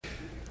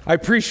I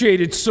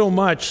appreciated so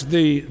much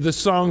the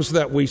songs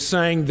that we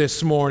sang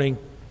this morning,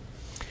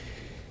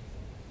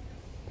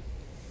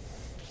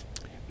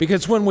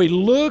 because when we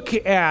look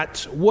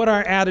at what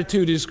our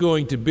attitude is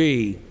going to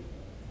be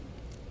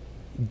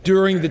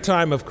during the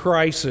time of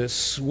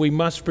crisis, we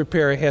must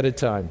prepare ahead of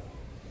time.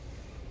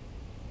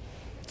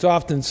 It's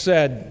often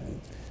said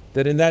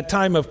that in that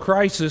time of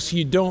crisis,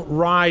 you don't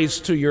rise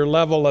to your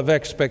level of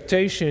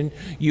expectation,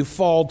 you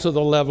fall to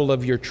the level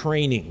of your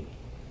training.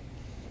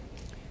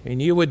 And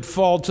you would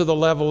fall to the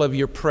level of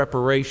your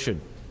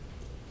preparation.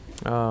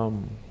 I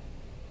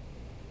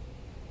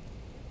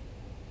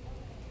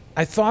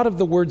thought of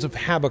the words of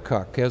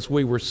Habakkuk as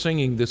we were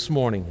singing this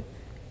morning.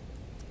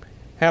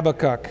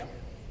 Habakkuk,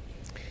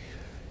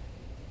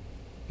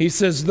 he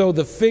says, though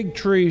the fig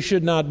tree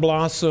should not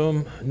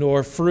blossom,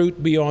 nor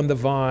fruit be on the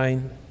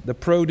vine, the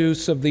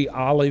produce of the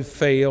olive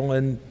fail,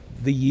 and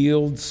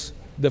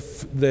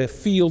the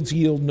fields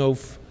yield no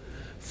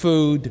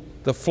food,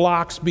 the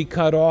flocks be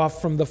cut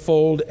off from the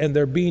fold, and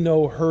there be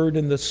no herd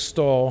in the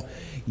stall,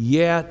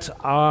 yet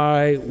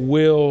I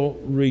will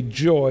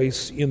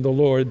rejoice in the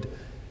Lord,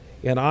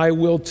 and I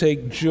will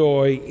take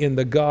joy in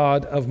the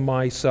God of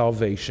my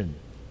salvation.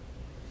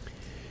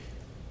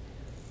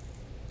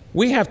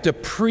 We have to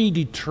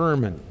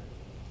predetermine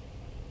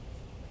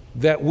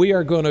that we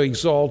are going to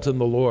exalt in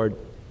the Lord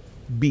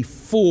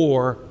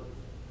before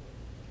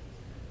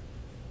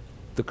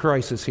the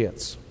crisis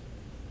hits.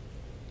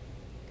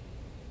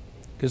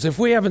 Because if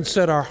we haven't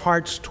set our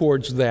hearts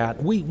towards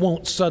that, we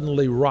won't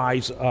suddenly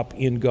rise up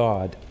in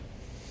God.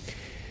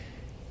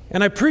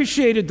 And I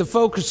appreciated the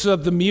focus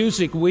of the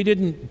music. We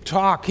didn't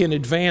talk in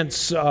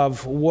advance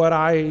of what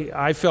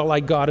I felt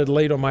like God had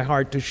laid on my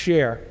heart to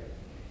share.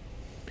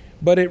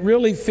 But it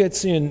really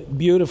fits in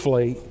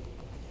beautifully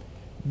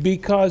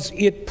because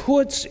it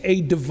puts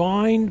a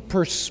divine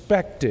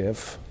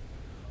perspective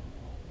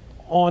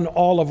on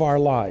all of our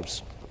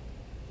lives.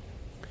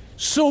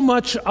 So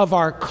much of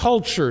our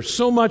culture,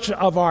 so much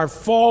of our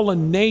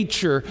fallen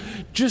nature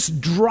just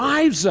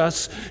drives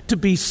us to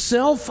be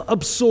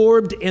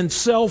self-absorbed and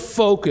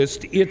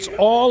self-focused. It's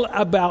all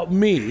about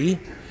me.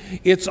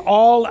 It's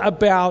all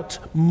about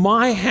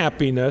my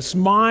happiness,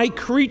 my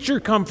creature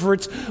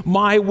comforts,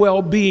 my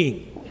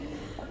well-being.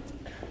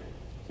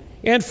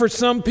 And for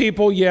some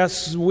people,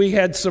 yes, we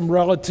had some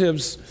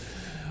relatives,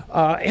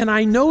 and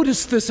I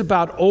noticed this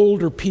about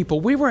older people.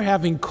 We were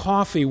having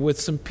coffee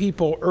with some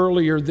people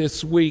earlier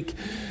this week,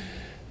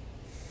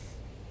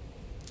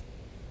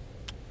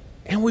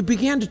 and we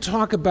began to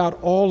talk about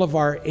all of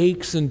our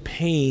aches and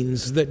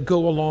pains that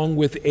go along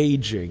with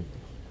aging.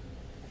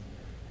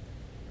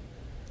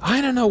 I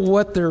don't know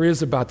what there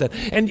is about that.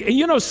 And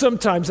you know,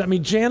 sometimes,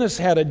 Janice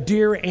had a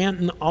dear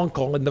aunt and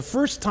uncle, and the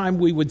first time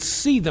we would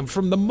see them,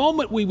 from the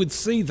moment we would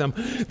see them,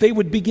 they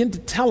would begin to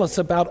tell us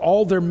about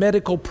all their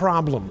medical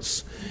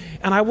problems.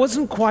 And I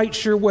wasn't quite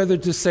sure whether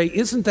to say,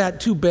 isn't that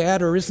too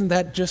bad, or isn't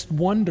that just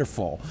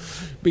wonderful?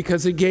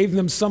 Because it gave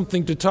them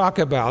something to talk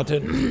about.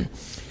 And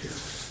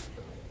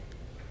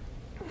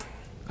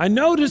I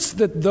noticed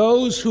that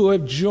those who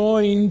have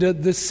joined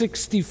the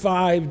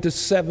 65 to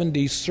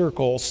 70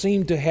 circle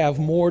seem to have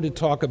more to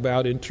talk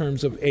about in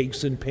terms of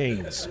aches and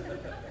pains.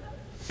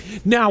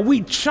 Now,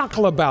 we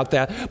chuckle about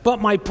that, but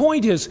my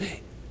point is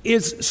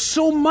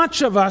so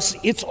much of us,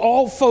 it's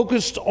all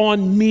focused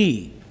on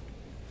me.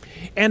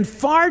 And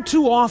far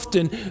too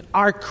often,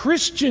 our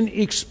Christian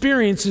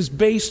experience is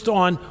based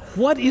on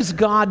what is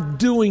God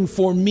doing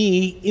for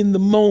me in the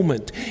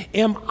moment?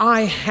 Am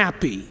I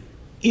happy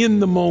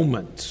in the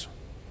moment?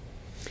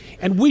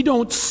 And we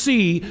don't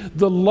see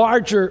the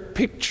larger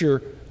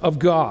picture of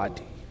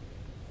God.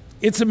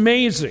 It's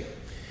amazing.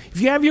 If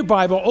you have your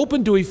Bible,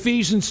 open to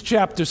Ephesians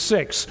chapter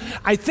 6.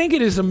 I think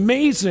it is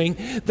amazing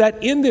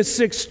that in this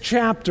 6th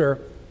chapter,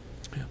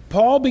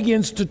 Paul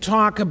begins to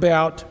talk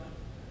about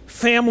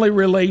family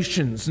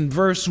relations. In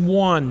verse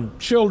 1,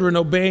 children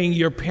obeying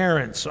your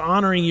parents,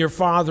 honoring your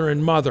father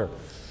and mother.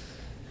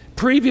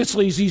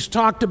 Previously, he's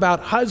talked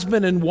about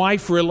husband and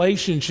wife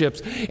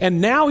relationships,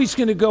 and now he's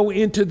going to go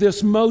into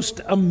this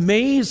most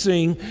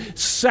amazing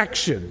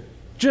section.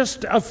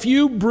 Just a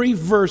few brief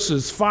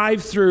verses,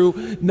 5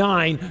 through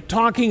 9,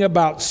 talking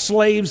about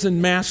slaves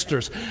and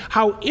masters.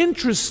 How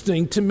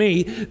interesting to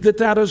me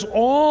that is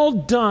all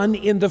done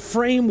in the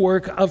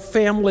framework of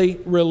family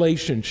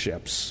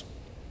relationships.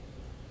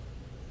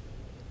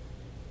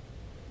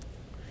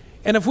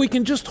 And if we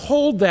can just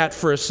hold that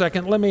for a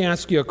second, let me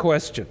ask you a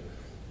question.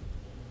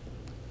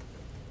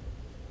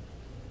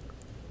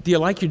 Do you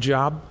like your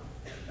job?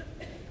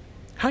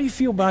 How do you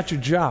feel about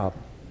your job?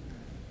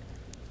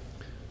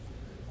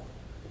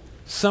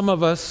 Some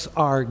of us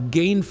are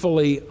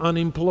gainfully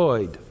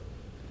unemployed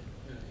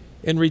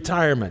in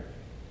retirement.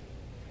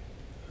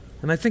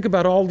 And I think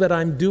about all that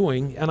I'm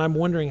doing, and I'm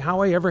wondering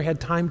how I ever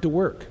had time to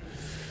work.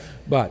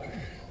 But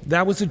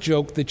that was a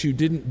joke that you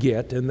didn't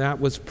get, and that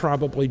was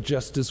probably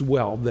just as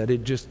well, that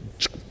it just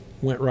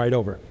went right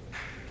over.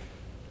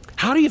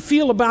 How do you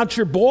feel about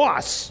your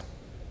boss?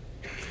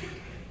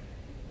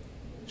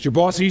 Is your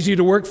boss easy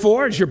to work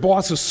for? Is your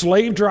boss a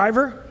slave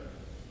driver?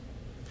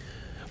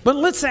 But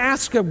let's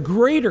ask a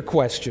greater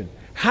question.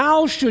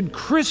 How should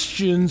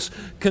Christians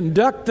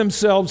conduct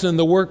themselves in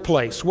the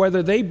workplace,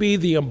 whether they be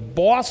the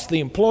boss, the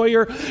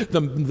employer,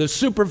 the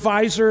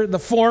supervisor, the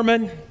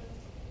foreman,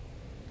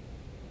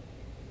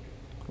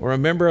 or a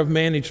member of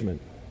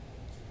management,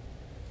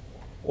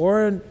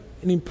 or an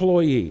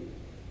employee?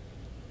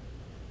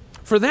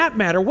 For that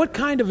matter, what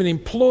kind of an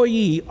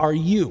employee are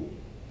you?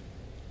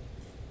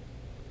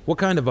 What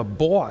kind of a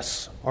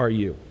boss are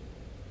you?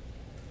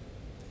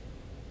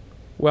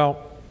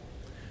 Well,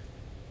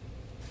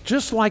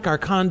 just like our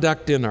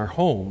conduct in our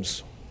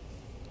homes,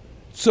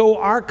 so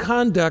our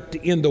conduct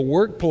in the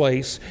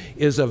workplace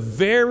is a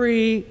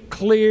very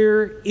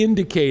clear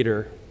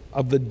indicator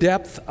of the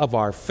depth of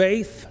our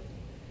faith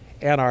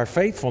and our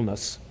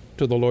faithfulness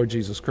to the Lord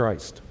Jesus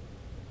Christ.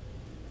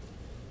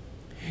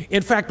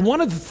 In fact,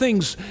 one of the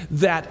things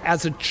that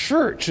as a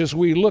church, as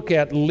we look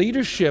at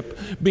leadership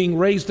being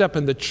raised up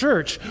in the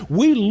church,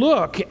 we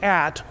look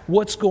at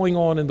what's going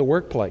on in the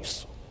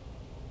workplace.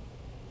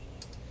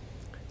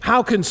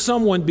 How can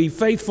someone be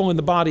faithful in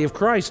the body of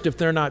Christ if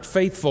they're not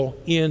faithful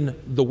in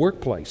the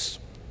workplace?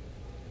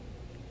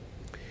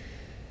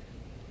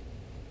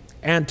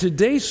 And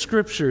today's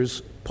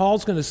scriptures,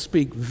 Paul's going to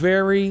speak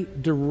very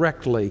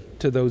directly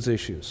to those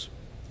issues.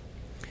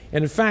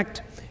 And in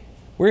fact,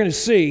 we're going to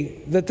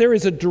see that there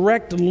is a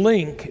direct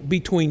link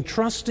between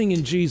trusting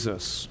in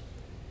Jesus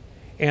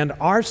and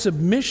our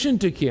submission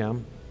to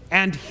Him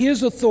and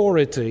His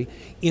authority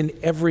in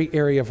every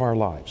area of our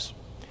lives.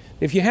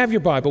 If you have your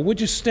Bible, would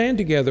you stand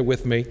together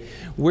with me?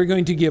 We're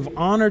going to give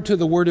honor to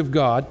the Word of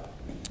God.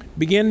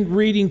 Begin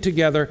reading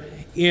together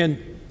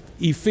in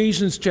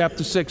Ephesians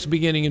chapter 6,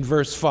 beginning in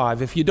verse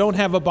 5. If you don't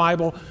have a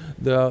Bible,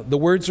 the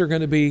words are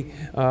going to be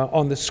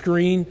on the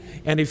screen.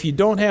 And if you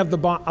don't have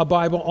a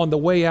Bible on the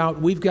way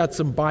out, we've got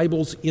some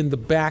Bibles in the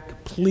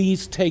back.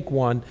 Please take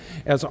one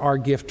as our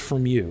gift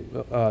from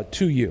you,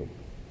 to you.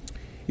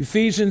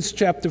 Ephesians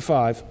chapter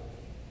 5,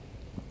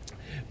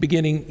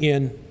 beginning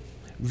in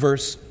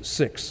verse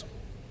 6.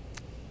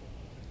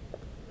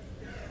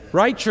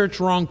 Right church,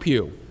 wrong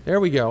pew. There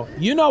we go.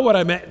 You know what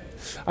I meant.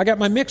 I got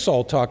my mix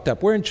all talked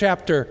up. We're in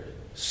chapter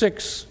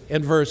 6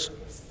 and verse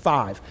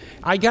 5.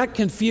 I got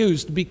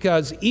confused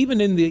because even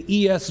in the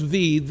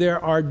ESV,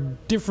 there are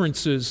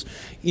differences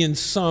in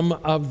some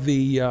of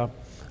the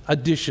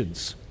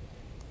additions.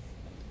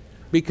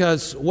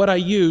 Because what I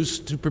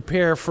used to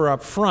prepare for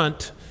up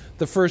front,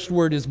 the first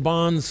word is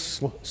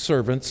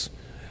bondservants,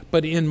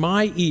 but in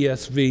my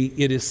ESV,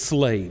 it is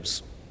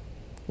slaves.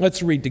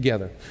 Let's read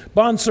together.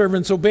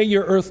 Bondservants, obey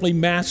your earthly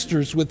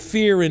masters with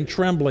fear and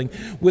trembling,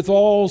 with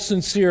all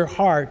sincere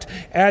heart,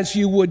 as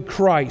you would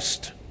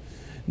Christ,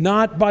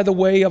 not by the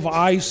way of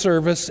eye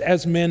service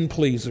as men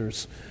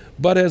pleasers,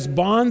 but as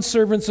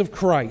bondservants of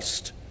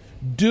Christ,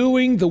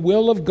 doing the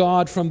will of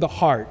God from the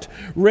heart,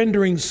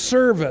 rendering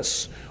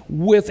service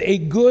with a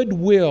good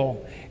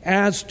will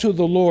as to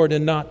the Lord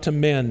and not to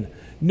men,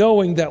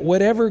 knowing that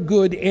whatever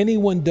good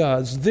anyone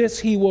does, this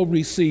he will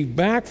receive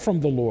back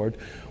from the Lord,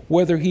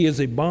 whether he is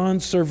a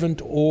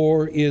bondservant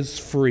or is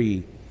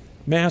free.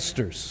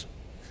 Masters,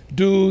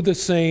 do the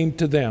same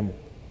to them,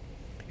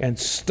 and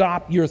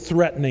stop your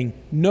threatening,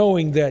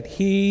 knowing that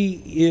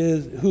he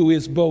is who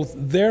is both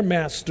their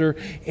master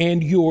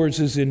and yours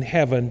is in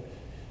heaven,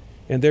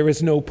 and there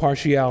is no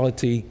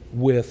partiality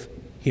with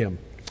him.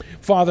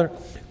 Father,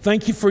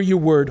 thank you for your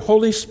word.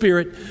 Holy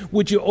Spirit,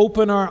 would you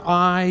open our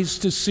eyes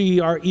to see,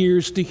 our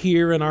ears to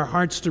hear, and our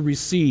hearts to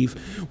receive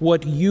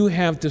what you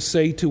have to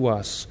say to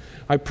us.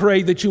 I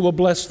pray that you will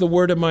bless the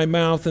word of my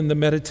mouth and the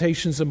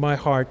meditations of my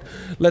heart.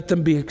 Let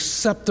them be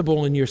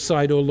acceptable in your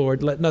sight, O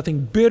Lord. Let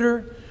nothing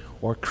bitter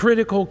or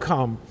critical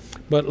come,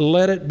 but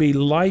let it be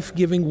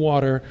life-giving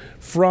water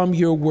from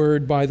your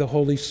word by the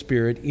Holy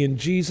Spirit. In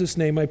Jesus'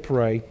 name I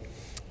pray.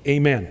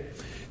 Amen.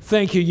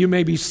 Thank you. You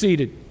may be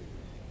seated.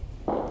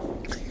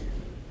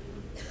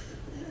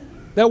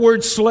 That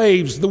word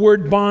slaves, the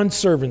word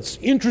bondservants,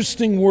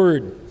 interesting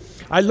word.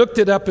 I looked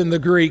it up in the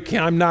Greek.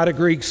 I'm not a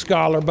Greek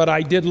scholar, but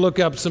I did look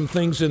up some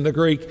things in the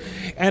Greek.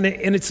 And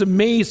it's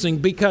amazing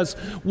because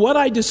what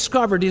I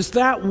discovered is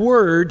that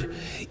word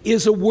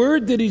is a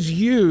word that is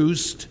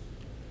used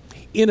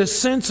in a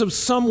sense of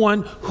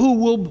someone who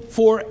will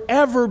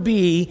forever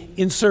be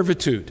in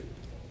servitude.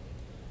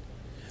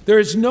 There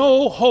is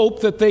no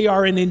hope that they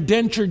are an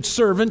indentured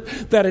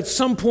servant, that at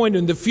some point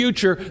in the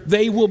future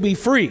they will be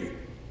free.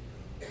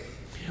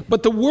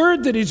 But the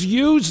word that is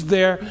used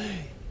there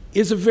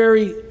is a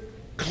very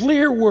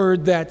clear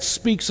word that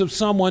speaks of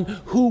someone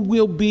who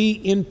will be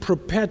in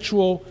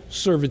perpetual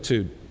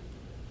servitude.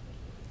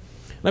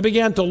 I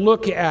began to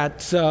look at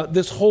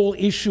this whole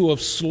issue of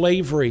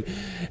slavery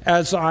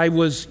as I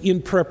was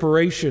in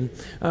preparation.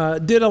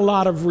 Did a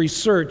lot of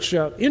research.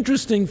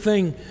 Interesting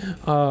thing,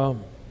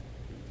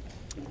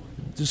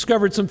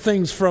 discovered some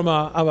things from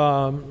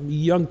a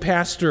young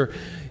pastor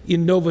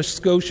in Nova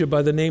Scotia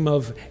by the name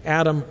of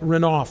Adam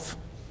Renoff.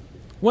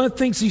 One of the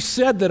things he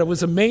said that it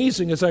was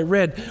amazing as I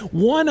read,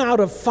 1 out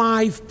of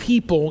 5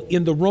 people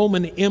in the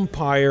Roman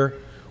Empire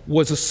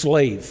was a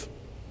slave.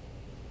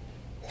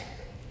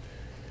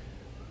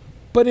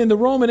 But in the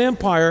Roman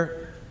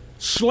Empire,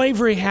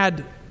 slavery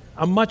had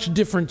a much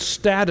different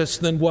status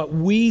than what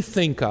we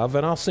think of,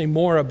 and I'll say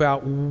more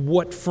about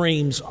what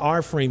frames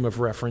our frame of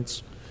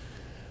reference.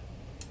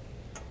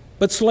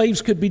 But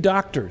slaves could be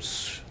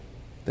doctors,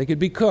 they could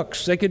be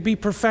cooks, they could be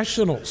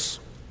professionals.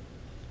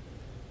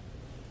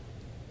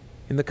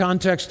 In the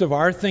context of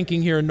our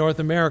thinking here in North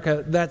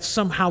America, that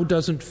somehow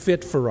doesn't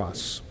fit for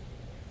us.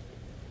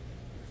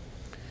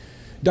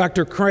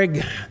 Dr.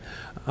 Craig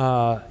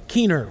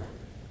Keener,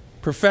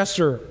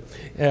 professor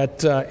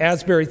at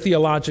Asbury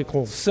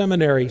Theological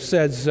Seminary,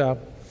 says a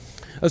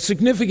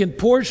significant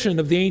portion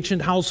of the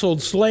ancient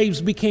household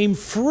slaves became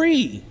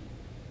free,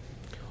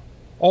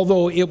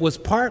 although it was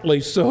partly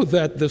so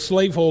that the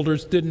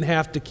slaveholders didn't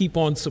have to keep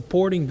on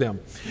supporting them.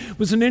 It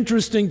was an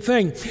interesting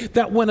thing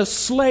that when a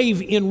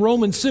slave in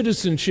Roman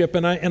citizenship,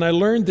 and I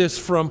learned this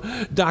from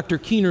Dr.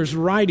 Keener's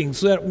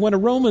writings, that when a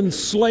Roman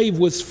slave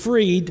was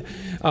freed,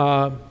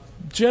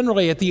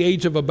 generally at the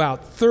age of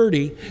about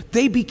 30,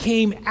 they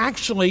became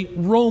actually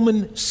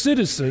Roman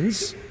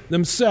citizens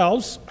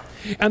themselves,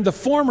 and the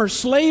former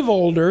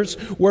slaveholders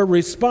were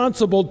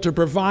responsible to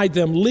provide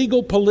them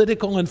legal,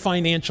 political, and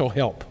financial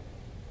help.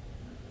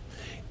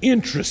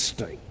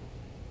 Interesting.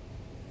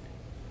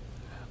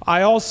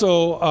 I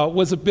also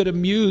was a bit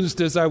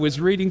amused as I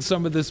was reading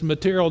some of this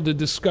material to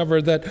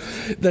discover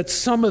that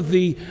some of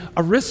the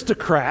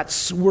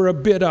aristocrats were a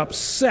bit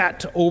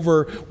upset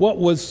over what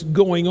was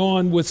going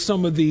on with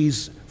some of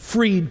these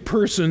freed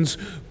persons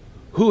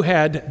who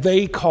had,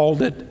 they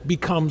called it,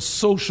 become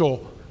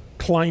social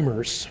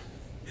climbers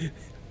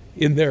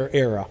in their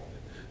era.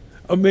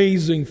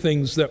 Amazing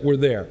things that were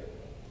there.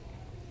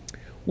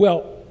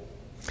 Well,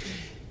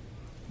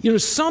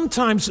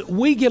 sometimes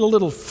we get a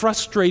little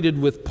frustrated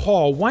with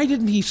Paul. Why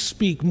didn't he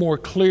speak more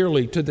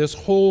clearly to this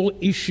whole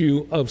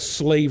issue of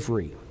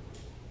slavery?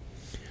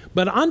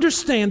 But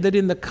understand that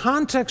in the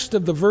context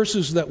of the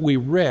verses that we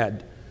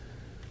read,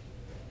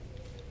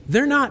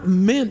 they're not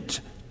meant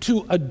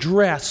to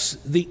address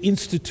the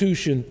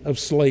institution of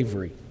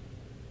slavery.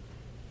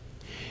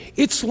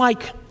 It's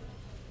like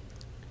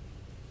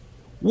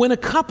when a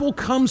couple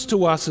comes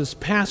to us as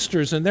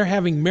pastors and they're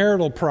having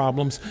marital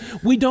problems,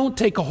 we don't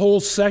take a whole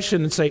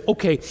session and say,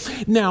 okay,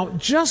 now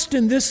just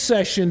in this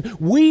session,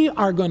 we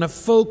are going to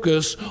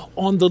focus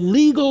on the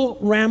legal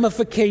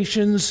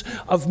ramifications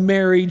of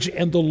marriage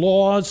and the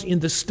laws in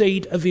the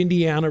state of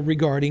Indiana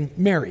regarding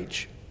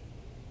marriage.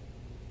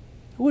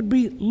 It would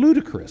be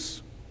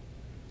ludicrous.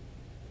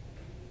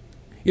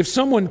 If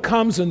someone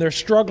comes and they're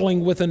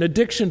struggling with an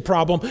addiction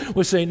problem,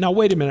 we'll say, now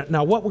wait a minute.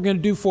 Now what we're going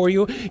to do for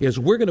you is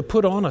we're going to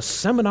put on a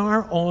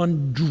seminar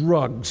on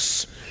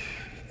drugs.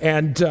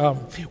 And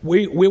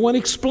we want to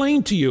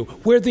explain to you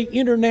where the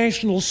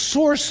international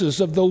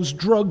sources of those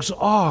drugs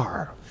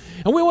are.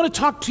 And we want to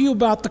talk to you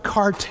about the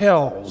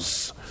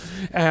cartels.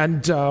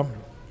 And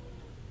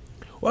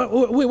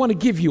we want to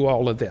give you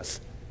all of this.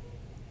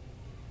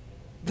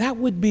 That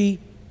would be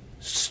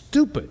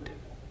stupid.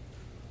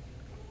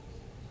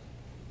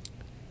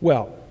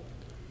 Well,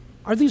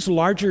 are these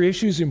larger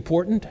issues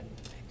important?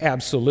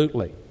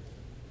 Absolutely.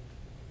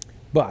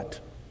 But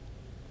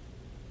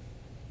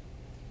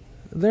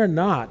they're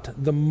not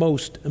the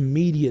most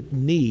immediate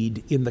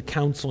need in the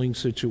counseling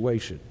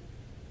situation.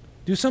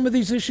 Do some of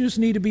these issues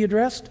need to be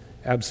addressed?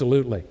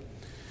 Absolutely.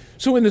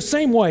 So in the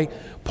same way,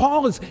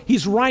 Paul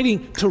he's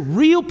writing to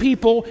real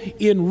people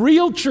in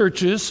real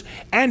churches,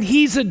 and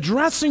he's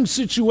addressing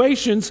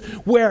situations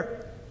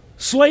where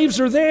slaves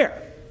are there.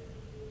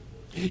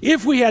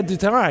 If we had the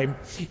time,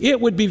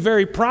 it would be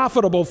very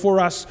profitable for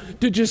us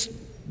to just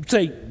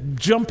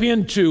jump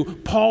into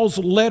Paul's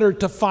letter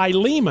to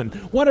Philemon.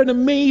 What an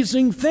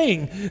amazing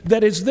thing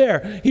that is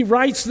there. He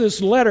writes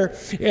this letter,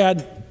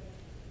 and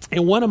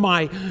in one of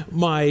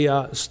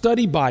my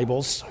study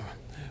Bibles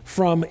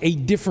from a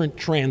different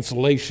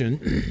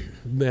translation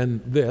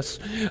than this,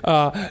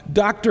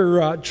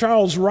 Dr.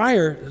 Charles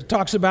Ryer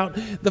talks about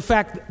the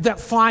fact that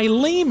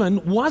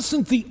Philemon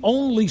wasn't the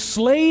only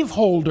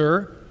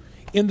slaveholder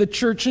in the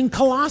church in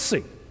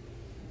Colossae.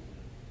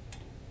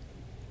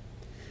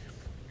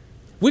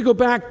 We go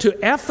back to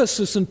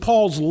Ephesus in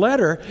Paul's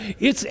letter,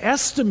 it's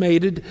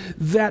estimated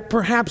that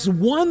perhaps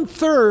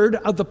 1/3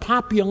 of the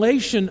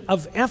population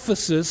of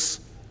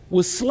Ephesus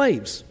was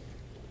slaves.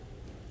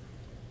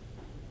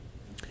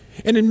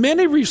 And in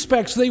many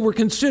respects, they were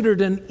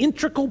considered an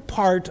integral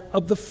part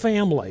of the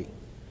family.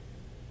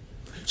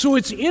 So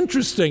it's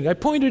interesting. I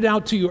pointed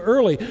out to you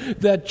early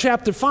that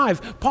chapter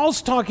 5,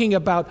 Paul's talking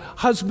about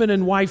husband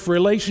and wife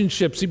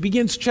relationships. He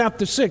begins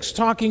chapter 6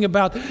 talking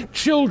about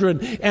children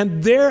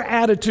and their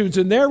attitudes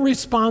and their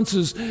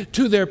responses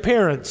to their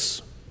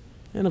parents.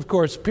 And of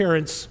course,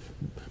 parents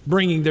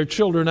bringing their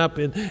children up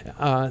in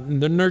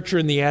the nurture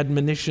and the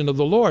admonition of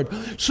the Lord.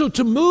 So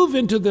to move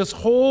into this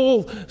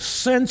whole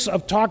sense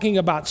of talking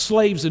about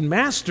slaves and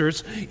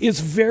masters is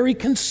very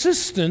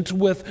consistent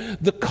with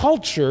the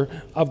culture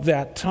of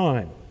that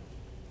time.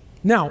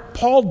 Now,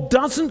 Paul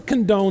doesn't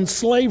condone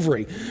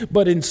slavery,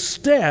 but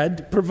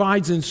instead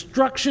provides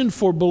instruction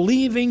for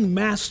believing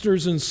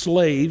masters and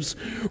slaves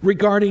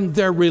regarding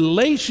their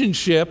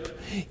relationship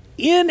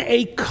in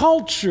a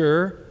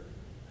culture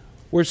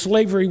where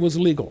slavery was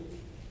legal.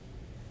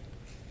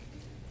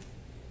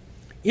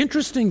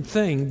 Interesting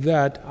thing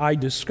that I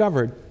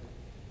discovered,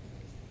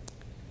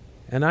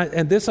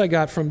 and this I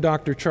got from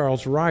Dr.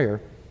 Charles Ryer.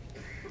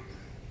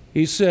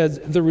 He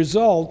said, the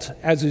result,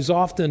 as is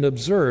often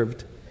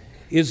observed,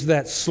 is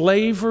that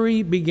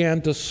slavery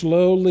began to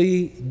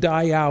slowly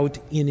die out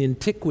in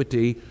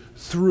antiquity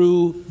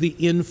through the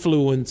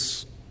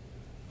influence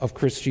of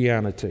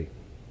Christianity.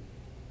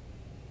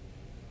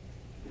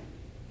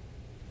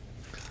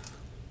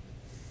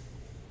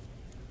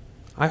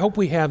 I hope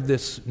we have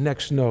this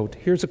next note.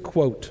 Here's a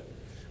quote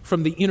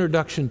from the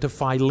introduction to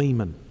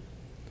Philemon.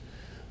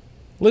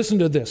 Listen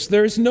to this.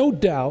 There is no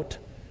doubt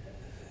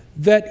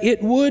that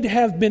it would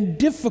have been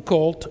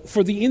difficult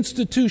for the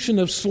institution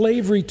of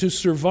slavery to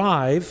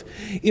survive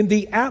in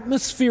the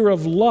atmosphere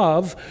of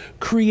love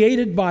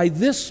created by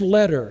this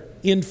letter.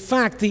 In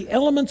fact, the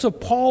elements of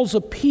Paul's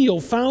appeal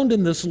found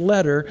in this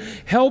letter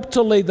help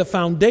to lay the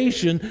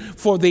foundation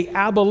for the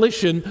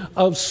abolition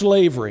of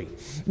slavery.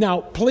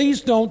 Now,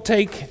 please don't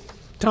take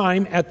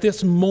time at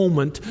this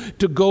moment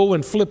to go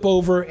and flip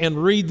over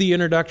and read the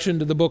introduction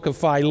to the book of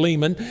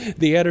Philemon,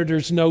 the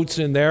editor's notes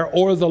in there,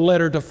 or the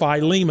letter to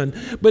Philemon.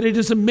 But it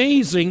is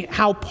amazing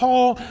how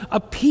Paul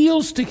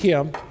appeals to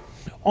him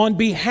on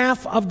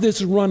behalf of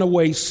this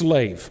runaway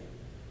slave.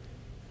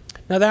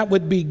 Now, that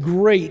would be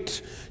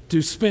great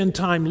to spend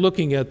time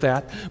looking at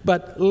that,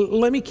 but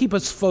let me keep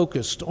us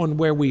focused on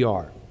where we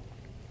are.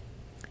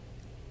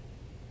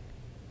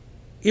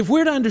 If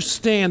we're to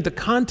understand the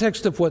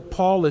context of what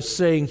Paul is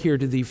saying here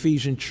to the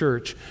Ephesian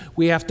church,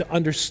 we have to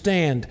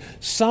understand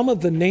some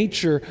of the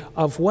nature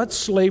of what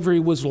slavery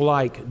was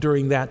like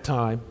during that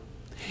time,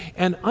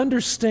 and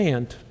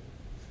understand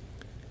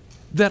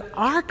that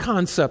our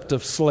concept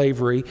of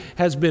slavery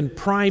has been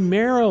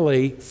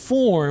primarily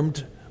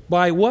formed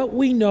by what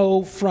we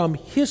know from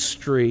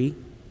history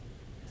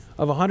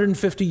of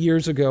 150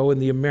 years ago in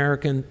the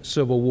American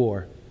Civil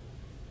War.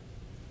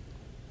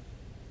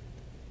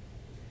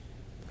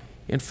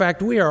 In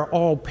fact, we are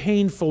all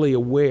painfully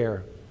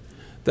aware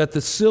that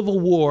the Civil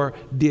War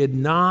did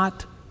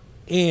not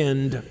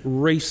end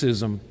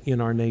racism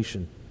in our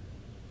nation.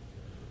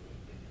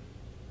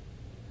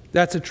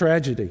 That's a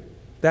tragedy.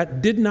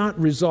 That did not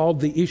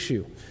resolve the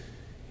issue.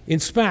 In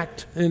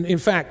fact,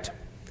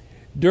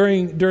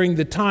 during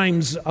the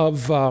times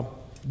of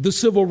the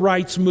civil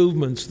rights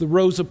movements, the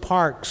Rosa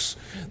Parks,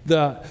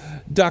 the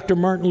Dr.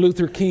 Martin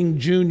Luther King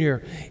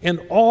Jr.,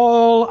 and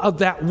all of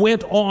that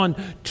went on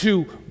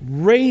to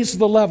raise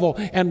the level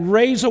and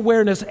raise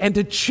awareness and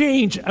to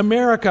change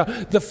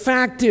America. The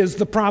fact is,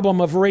 the problem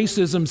of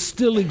racism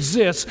still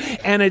exists,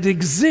 and it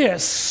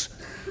exists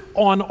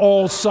on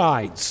all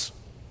sides.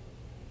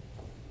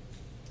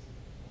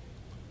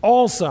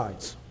 All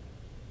sides.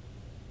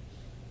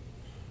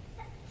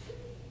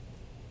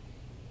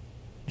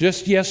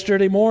 Just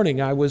yesterday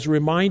morning, I was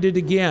reminded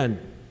again,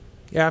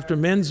 after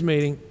men's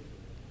meeting,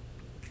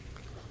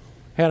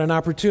 had an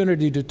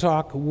opportunity to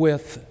talk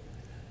with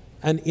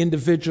an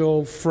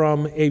individual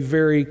from a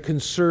very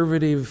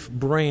conservative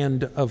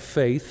brand of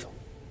faith.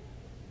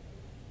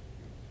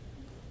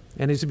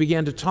 And as he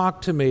began to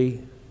talk to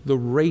me, the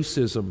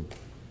racism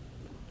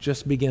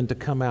just began to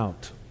come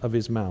out of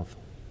his mouth.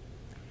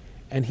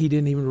 And he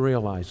didn't even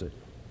realize it.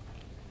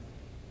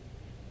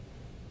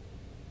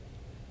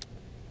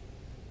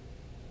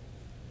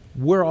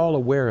 We're all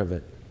aware of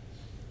it.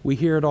 We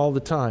hear it all the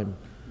time.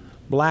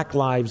 Black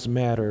lives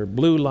matter,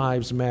 blue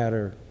lives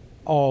matter,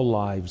 all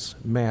lives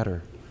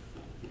matter,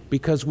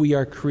 because we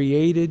are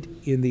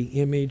created in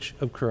the image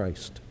of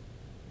Christ.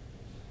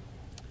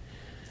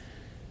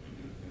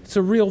 It's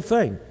a real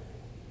thing.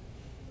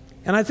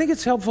 And I think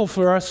it's helpful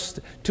for us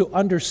to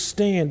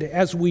understand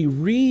as we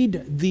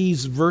read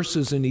these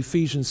verses in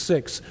Ephesians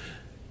 6,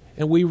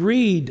 and we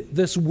read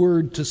this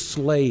word to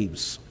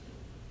slaves,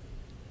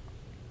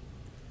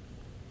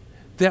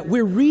 that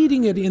we're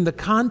reading it in the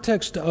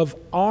context of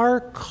our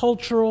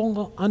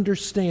cultural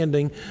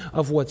understanding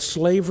of what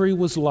slavery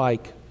was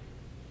like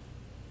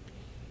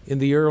in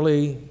the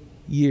early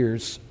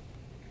years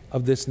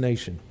of this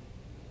nation.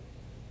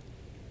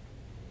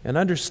 And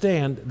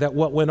understand that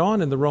what went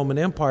on in the Roman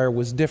Empire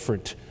was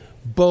different.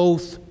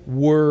 Both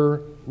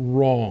were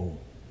wrong.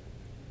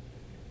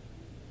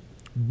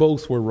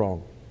 Both were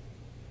wrong.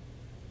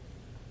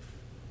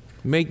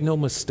 Make no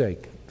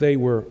mistake, they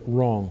were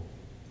wrong.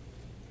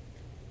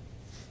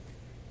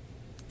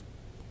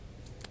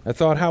 I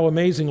thought how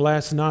amazing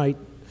last night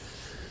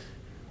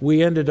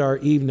we ended our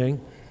evening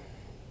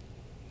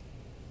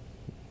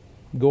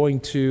going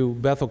to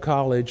Bethel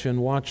College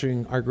and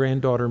watching our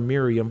granddaughter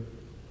Miriam.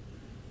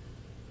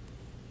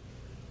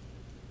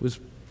 It was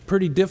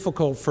pretty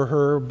difficult for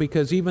her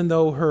because even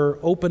though her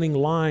opening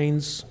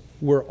lines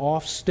were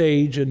off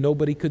stage and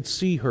nobody could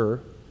see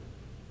her,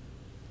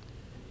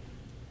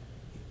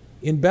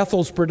 In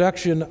Bethel's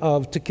production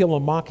of To Kill a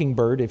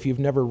Mockingbird, if you've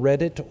never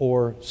read it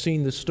or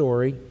seen the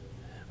story,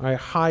 I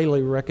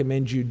highly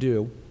recommend you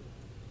do.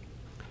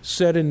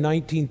 Set in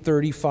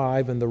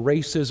 1935 and the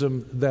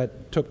racism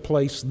that took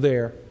place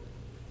there.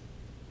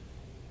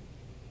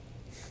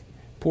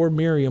 Poor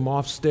Miriam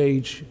off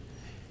stage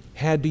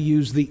had to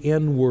use the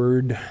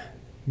N-word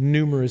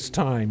numerous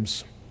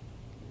times.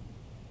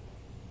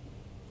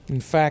 In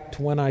fact,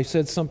 when I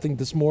said something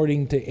this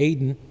morning to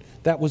Aiden,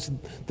 that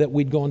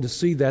we'd gone to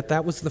see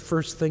that was the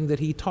first thing that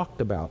he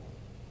talked about.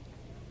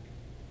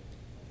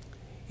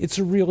 It's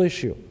a real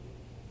issue.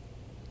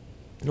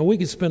 Now, we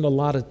could spend a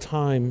lot of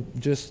time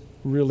just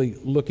really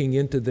looking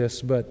into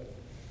this, but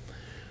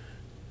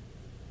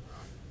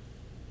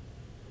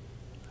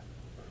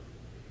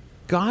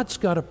God's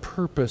got a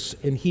purpose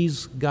and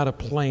He's got a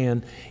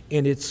plan,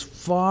 and it's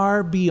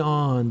far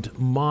beyond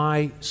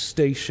my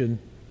station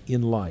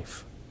in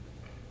life.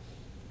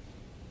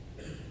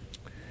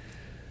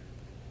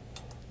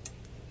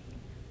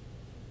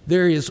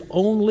 There is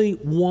only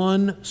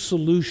one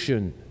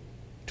solution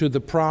to the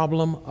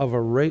problem of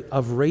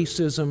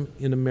racism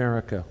in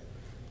America.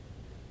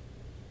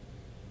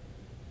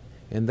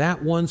 And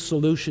that one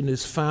solution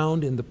is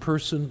found in the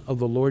person of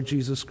the Lord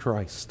Jesus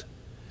Christ.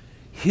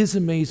 His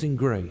amazing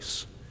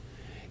grace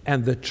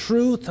and the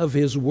truth of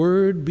His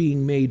Word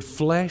being made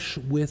flesh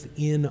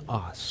within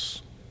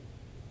us.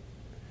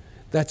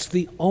 That's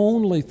the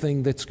only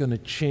thing that's going to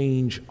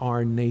change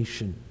our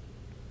nation.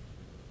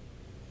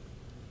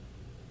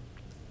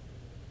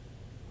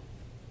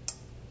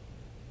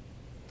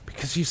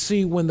 Because you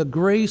see, when the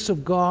grace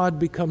of God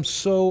becomes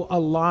so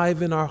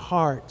alive in our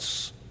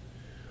hearts,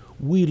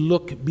 we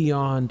look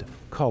beyond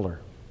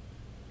color.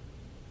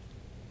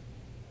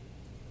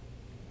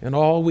 And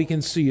all we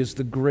can see is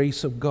the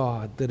grace of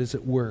God that is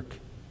at work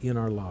in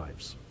our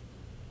lives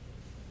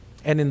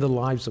and in the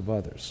lives of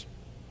others.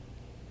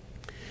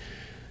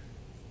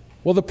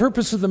 Well, the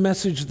purpose of the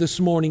message this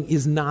morning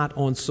is not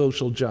on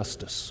social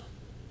justice.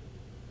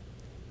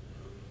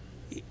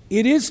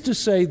 It is to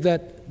say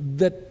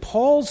that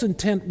Paul's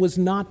intent was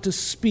not to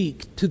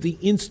speak to the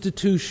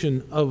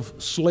institution of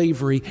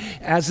slavery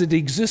as it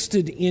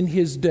existed in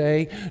his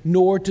day,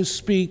 nor to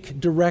speak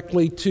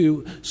directly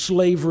to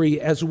slavery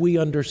as we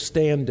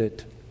understand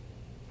it.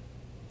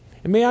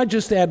 And may I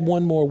just add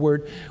one more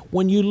word?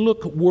 When you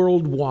look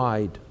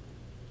worldwide,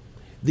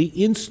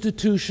 the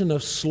institution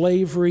of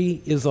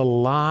slavery is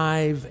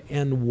alive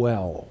and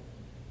well.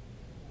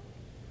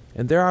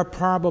 And there are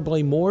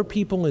probably more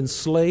people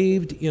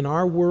enslaved in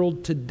our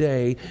world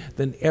today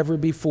than ever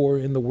before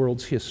in the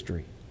world's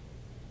history.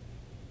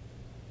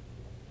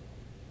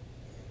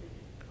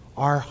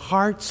 Our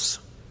hearts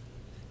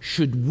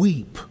should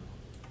weep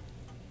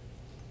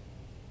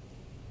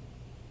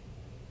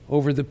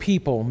over the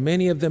people,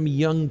 many of them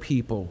young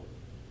people,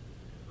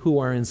 who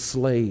are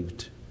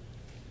enslaved.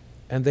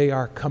 And they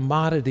are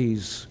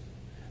commodities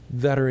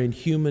that are in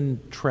human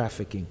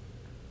trafficking.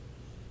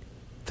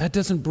 That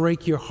doesn't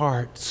break your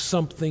heart.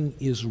 Something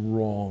is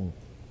wrong.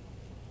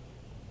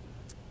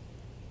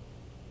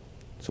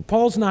 So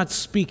Paul's not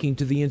speaking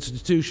to the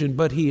institution,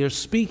 but he is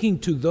speaking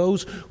to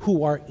those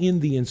who are in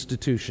the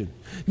institution.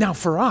 Now,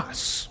 for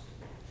us,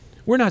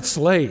 we're not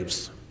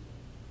slaves.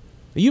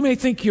 You may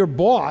think your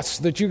boss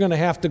that you're going to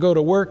have to go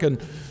to work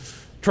and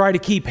try to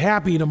keep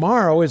happy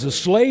tomorrow is a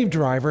slave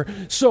driver.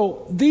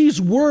 So these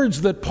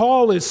words that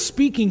Paul is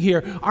speaking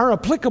here are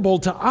applicable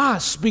to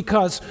us,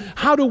 because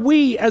how do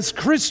we as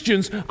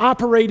Christians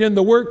operate in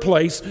the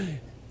workplace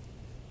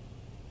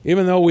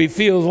even though we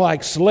feel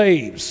like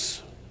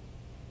slaves?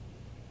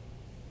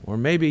 Or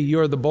maybe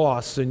you're the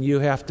boss and you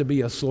have to be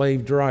a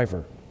slave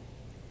driver.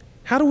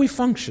 How do we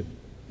function?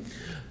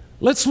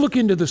 Let's look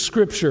into the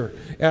Scripture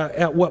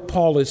at what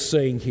Paul is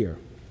saying here.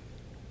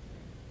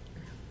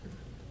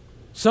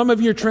 Some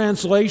of your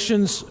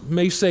translations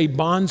may say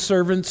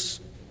bondservants.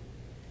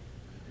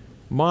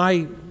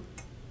 My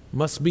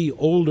must be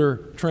older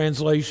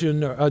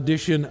translation or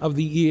edition of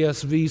the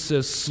ESV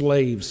says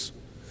slaves.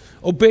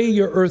 Obey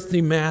your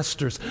earthly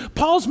masters.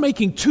 Paul's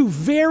making two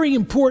very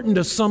important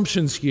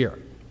assumptions here.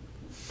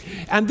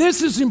 And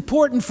this is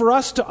important for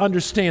us to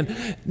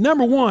understand.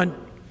 Number one,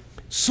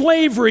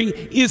 slavery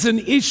is an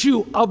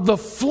issue of the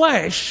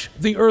flesh,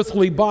 the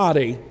earthly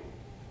body,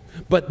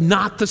 but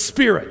not the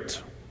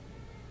spirit.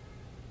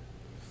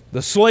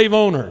 The slave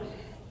owner,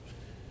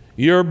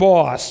 your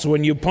boss,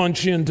 when you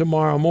punch in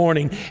tomorrow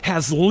morning,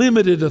 has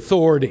limited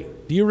authority.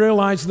 Do you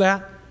realize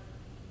that?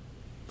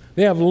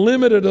 They have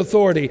limited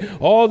authority.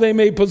 Oh, they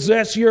may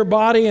possess your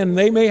body and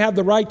they may have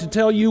the right to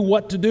tell you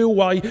what to do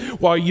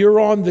while you're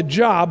on the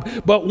job,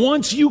 but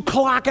once you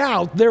clock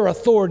out, their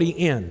authority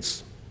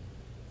ends.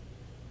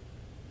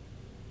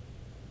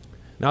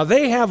 Now,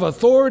 they have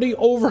authority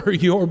over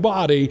your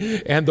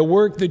body and the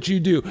work that you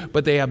do,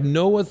 but they have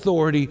no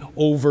authority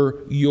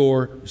over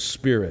your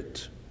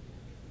spirit.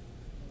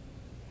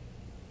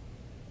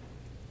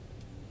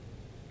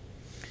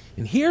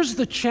 And here's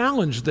the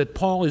challenge that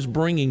Paul is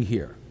bringing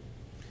here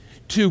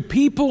to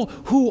people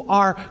who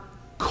are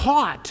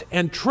caught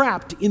and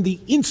trapped in the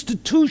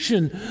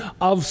institution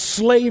of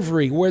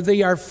slavery, where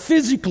they are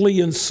physically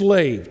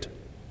enslaved.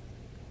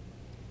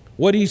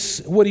 What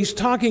he's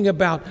talking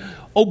about,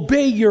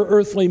 obey your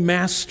earthly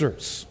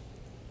masters.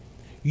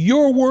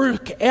 Your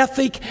work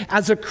ethic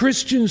as a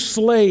Christian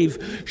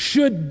slave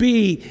should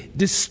be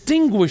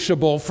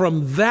distinguishable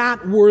from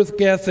that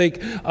work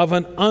ethic of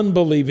an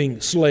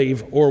unbelieving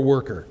slave or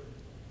worker.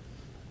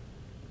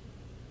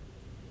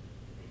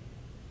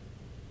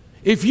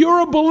 If you're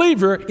a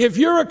believer, if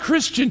you're a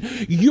Christian,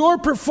 your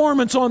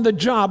performance on the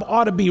job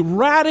ought to be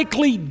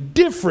radically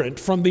different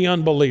from the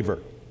unbeliever.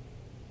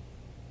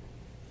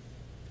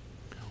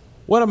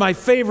 One of my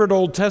favorite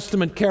Old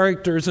Testament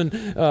characters and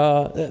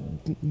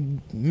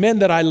men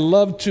that I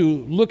love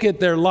to look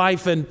at their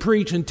life and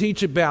preach and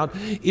teach about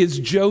is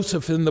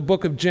Joseph in the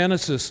book of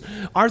Genesis.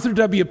 Arthur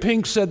W.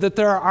 Pink said that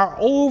there are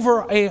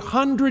over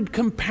 100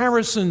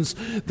 comparisons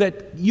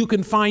that you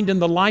can find in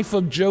the life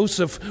of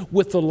Joseph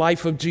with the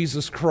life of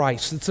Jesus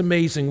Christ. It's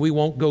amazing. We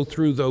won't go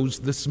through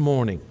those this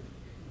morning.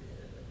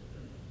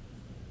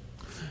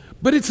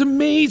 But it's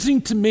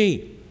amazing to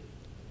me.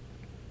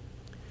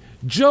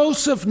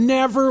 Joseph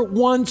never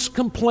once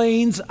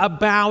complains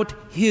about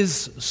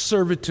his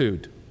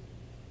servitude.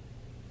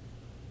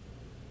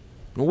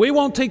 We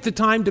won't take the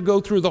time to go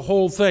through the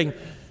whole thing,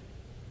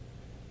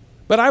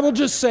 but I will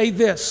just say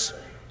this.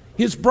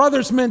 His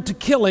brothers meant to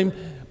kill him,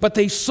 but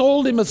they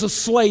sold him as a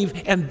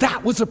slave, and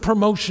that was a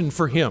promotion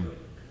for him.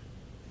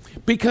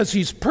 Because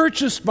he's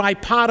purchased by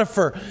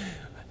Potiphar.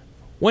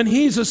 When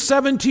he's a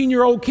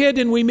 17-year-old kid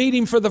and we meet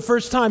him for the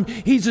first time,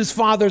 he's his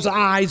father's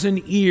eyes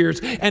and ears,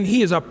 and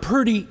he is a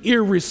pretty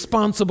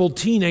irresponsible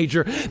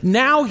teenager.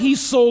 Now he's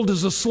sold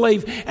as a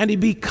slave, and he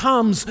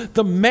becomes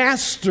the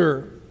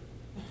master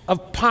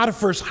of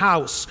Potiphar's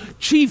house,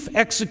 chief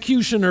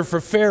executioner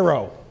for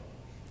Pharaoh.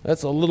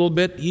 That's a little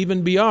bit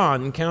even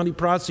beyond county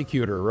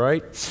prosecutor,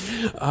 right?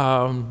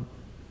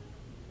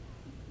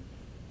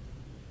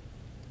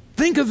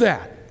 Think of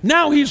that.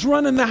 Now he's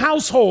running the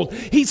household.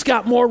 He's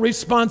got more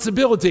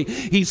responsibility.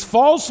 He's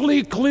falsely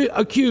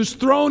accused,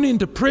 thrown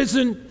into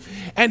prison,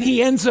 and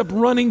he ends up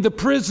running the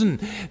prison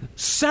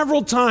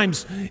several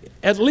times,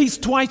 at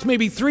least twice,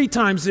 maybe 3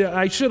 times.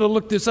 I should have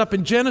looked this up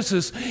in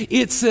Genesis.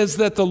 It says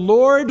that the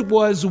Lord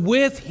was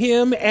with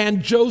him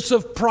and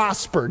Joseph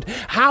prospered.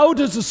 How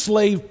does a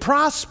slave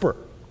prosper?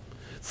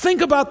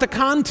 Think about the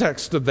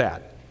context of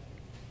that.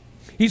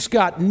 He's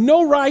got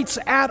no rights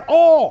at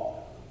all.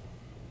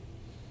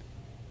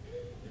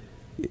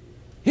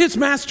 His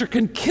master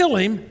can kill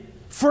him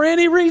for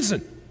any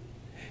reason.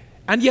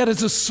 And yet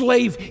as a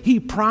slave, he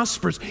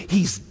prospers.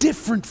 He's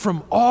different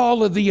from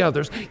all of the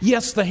others.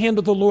 Yes, the hand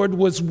of the Lord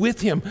was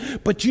with him.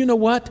 But you know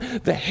what?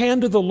 The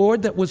hand of the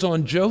Lord that was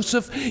on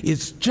Joseph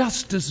is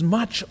just as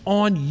much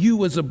on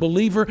you as a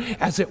believer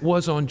as it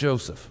was on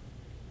Joseph.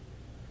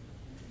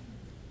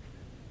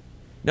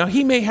 Now,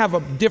 he may have a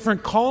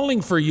different calling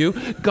for you.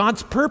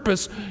 God's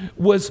purpose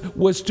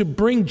was to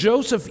bring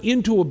Joseph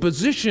into a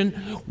position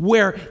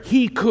where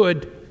he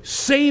could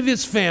save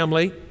his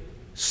family,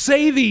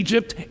 save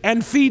Egypt,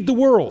 and feed the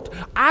world.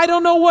 I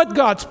don't know what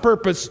God's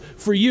purpose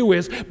for you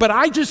is, but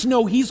I just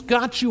know he's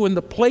got you in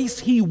the place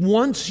he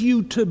wants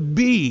you to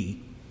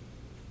be.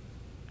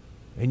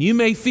 And you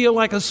may feel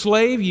like a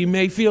slave, you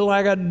may feel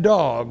like a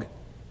dog,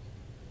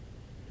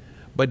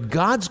 but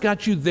God's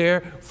got you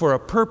there for a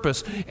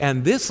purpose,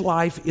 and this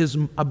life is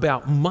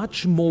about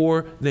much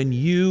more than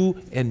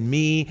you and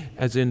me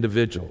as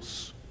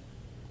individuals.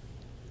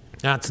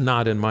 That's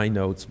not in my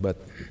notes, but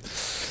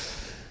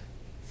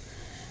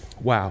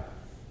wow.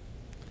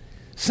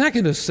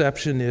 Second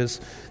deception is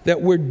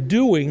that we're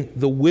doing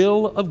the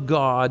will of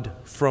God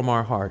from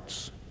our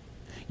hearts.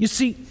 You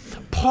see,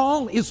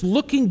 Paul is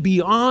looking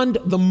beyond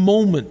the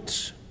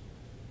moment.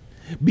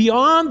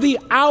 Beyond the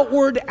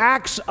outward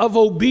acts of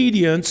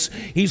obedience,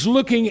 he's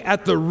looking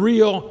at the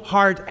real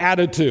heart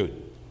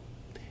attitude.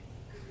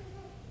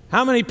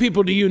 How many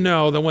people do you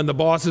know that when the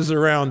boss is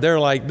around, they're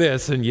like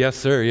this, and yes,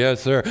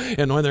 sir,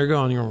 and when they're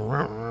going,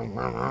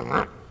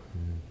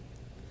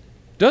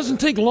 doesn't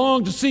take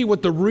long to see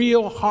what the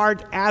real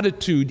heart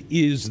attitude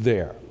is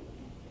there.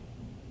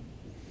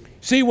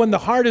 See, when the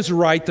heart is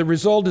right, the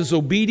result is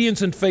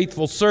obedience and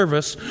faithful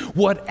service,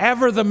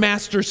 whatever the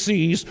master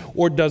sees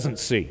or doesn't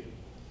see.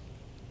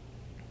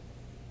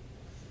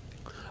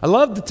 I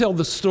love to tell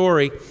the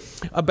story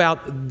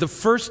about the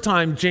first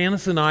time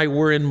Janice and I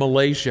were in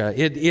Malaysia.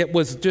 It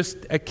was just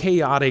a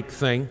chaotic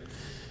thing.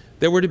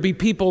 There were to be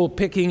people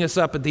picking us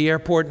up at the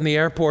airport, and the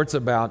airport's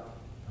about,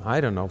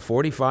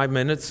 45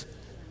 minutes.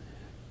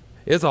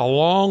 It's a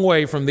long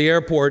way from the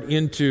airport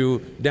into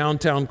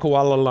downtown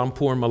Kuala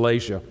Lumpur,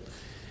 Malaysia.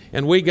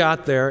 And we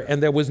got there,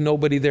 and there was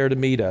nobody there to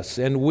meet us.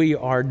 And we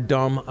are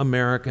dumb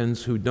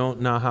Americans who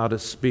don't know how to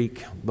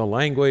speak the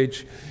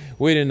language.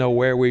 We didn't know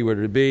where we were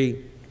to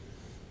be.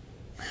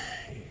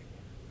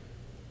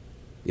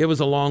 It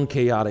was a long,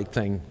 chaotic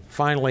thing.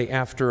 Finally,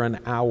 after an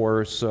hour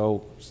or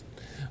so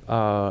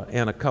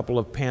and a couple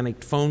of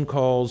panicked phone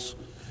calls,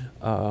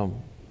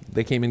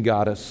 they came and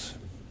got us.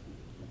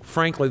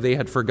 Frankly, they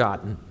had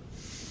forgotten.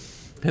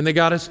 And they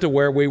got us to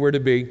where we were to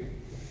be.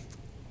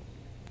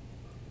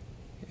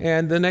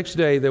 And the next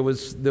day, there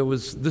was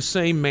the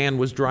same man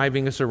was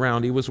driving us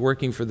around. He was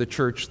working for the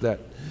church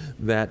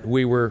that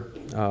we were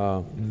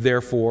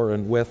there for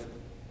and with.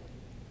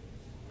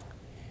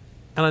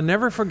 And I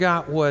never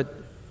forgot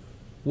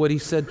what he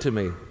said to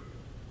me.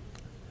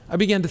 I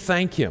began to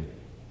thank him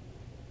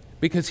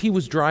because he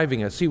was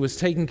driving us. He was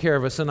taking care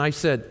of us. And I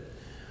said,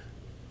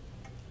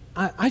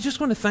 I just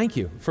want to thank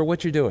you for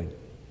what you're doing.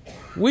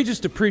 We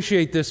just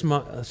appreciate this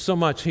so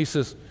much. He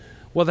says,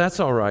 well, that's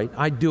all right.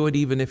 I'd do it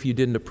even if you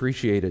didn't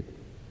appreciate it,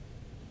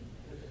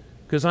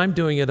 because I'm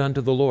doing it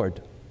unto the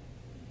Lord.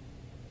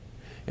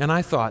 And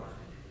I thought,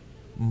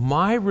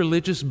 my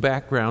religious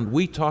background,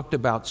 we talked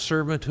about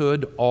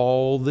servanthood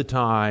all the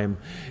time,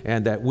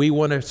 and that we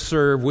want to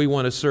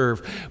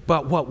serve.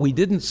 But what we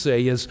didn't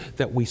say is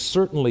that we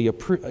certainly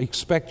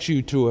expect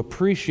you to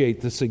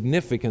appreciate the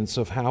significance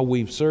of how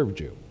we've served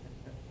you,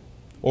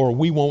 or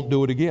we won't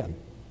do it again.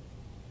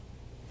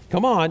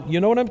 Come on,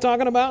 you know what I'm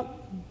talking about?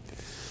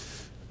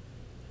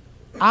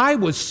 I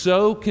was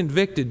so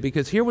convicted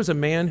because here was a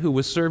man who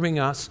was serving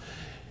us,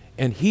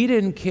 and he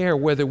didn't care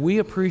whether we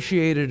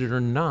appreciated it or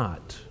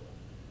not,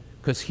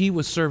 because he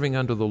was serving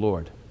unto the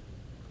Lord.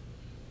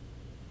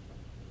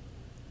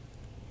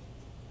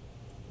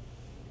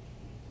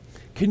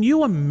 Can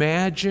you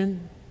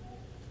imagine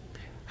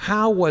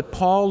how what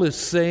Paul is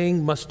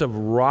saying must have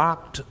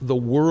rocked the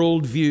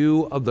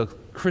worldview of the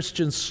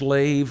Christian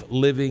slave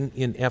living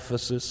in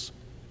Ephesus?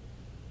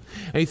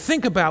 And you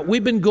think about,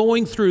 we've been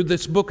going through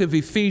this book of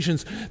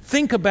Ephesians.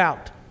 Think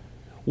about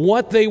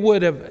what they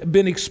would have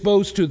been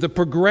exposed to, the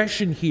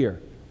progression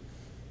here.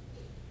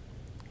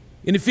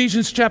 In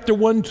Ephesians chapter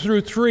 1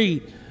 through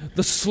 3,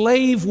 the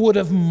slave would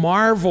have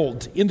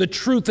marveled in the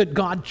truth that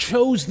God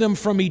chose them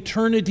from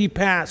eternity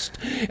past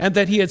and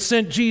that He had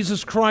sent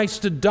Jesus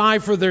Christ to die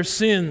for their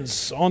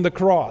sins on the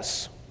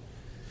cross.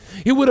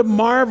 He would have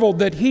marveled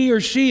that he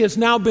or she has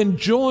now been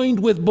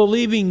joined with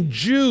believing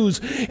Jews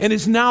and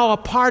is now a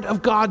part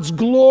of God's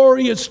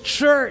glorious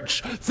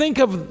church. Think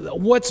of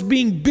what's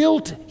being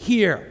built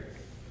here.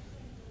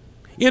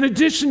 In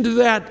addition to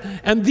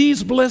that, and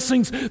these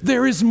blessings,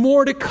 there is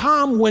more to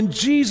come when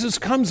Jesus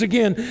comes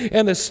again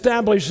and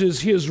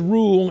establishes His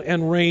rule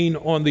and reign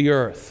on the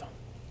earth.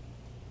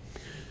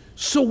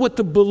 So what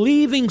the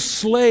believing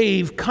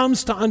slave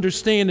comes to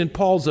understand in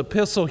Paul's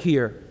epistle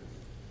here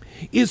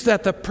is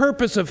that the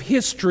purpose of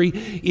history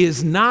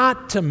is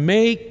not to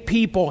make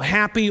people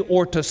happy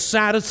or to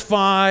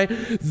satisfy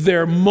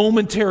their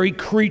momentary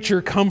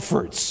creature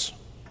comforts.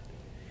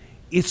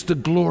 It's to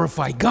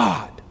glorify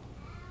God,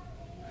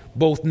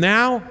 both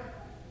now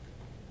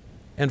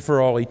and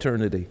for all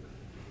eternity.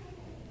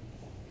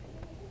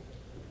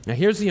 Now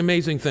here's the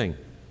amazing thing.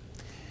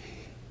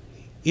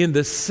 In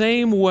the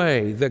same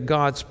way that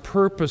God's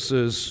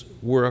purposes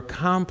were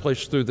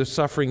accomplished through the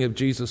suffering of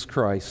Jesus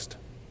Christ,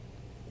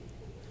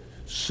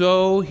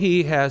 so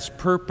He has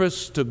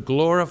purposed to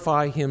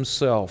glorify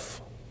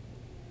Himself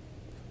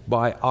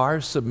by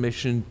our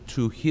submission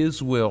to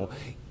His will,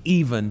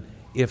 even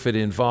if it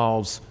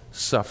involves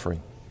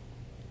suffering.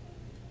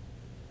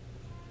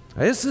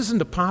 Now, this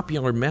isn't a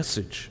popular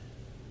message.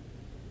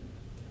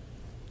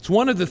 It's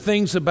one of the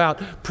things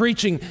about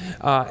preaching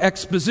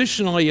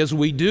expositionally as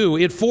we do.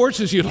 It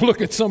forces you to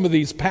look at some of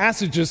these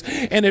passages,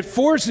 and it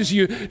forces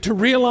you to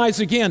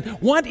realize again,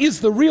 what is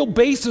the real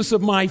basis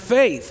of my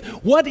faith?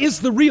 What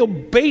is the real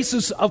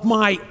basis of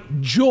my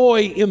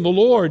joy in the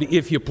Lord,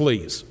 if you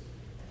please?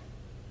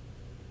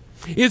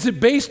 Is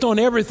it based on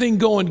everything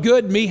going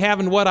good, me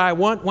having what I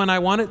want, when I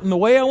want it, and the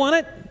way I want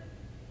it?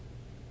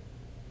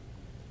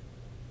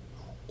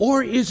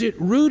 Or is it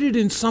rooted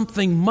in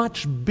something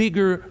much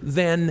bigger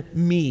than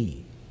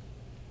me?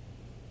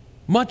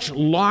 Much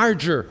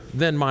larger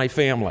than my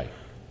family?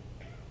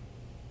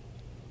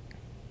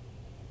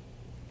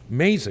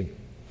 Amazing.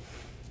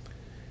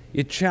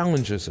 It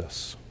challenges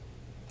us.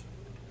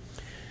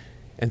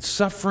 And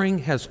suffering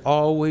has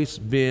always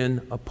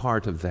been a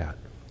part of that.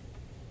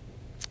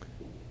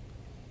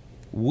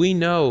 We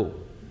know,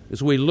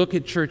 as we look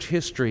at church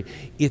history,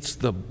 it's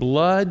the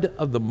blood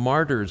of the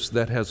martyrs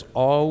that has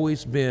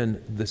always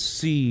been the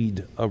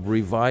seed of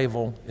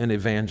revival and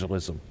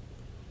evangelism.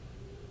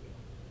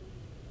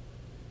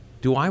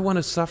 Do I want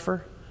to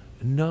suffer?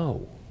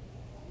 No.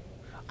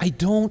 I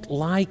don't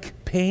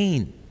like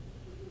pain.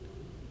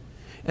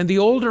 And the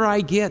older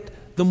I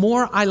get, the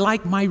more I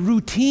like my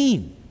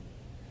routine.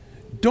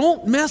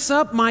 Don't mess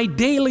up my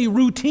daily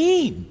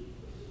routine.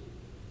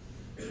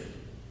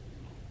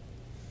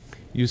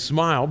 You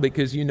smile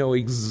because you know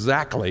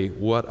exactly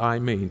what I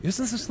mean.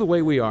 Isn't this the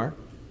way we are?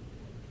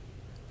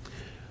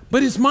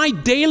 But is my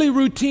daily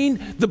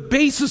routine the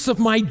basis of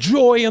my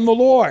joy in the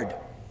Lord?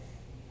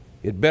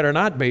 It better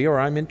not be, or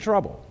I'm in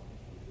trouble.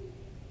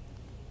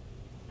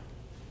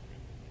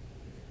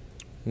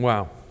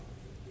 Wow.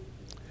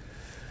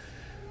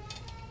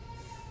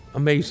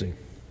 Amazing.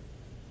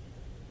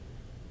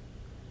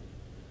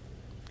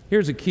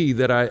 Here's a key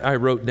that I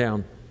wrote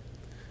down.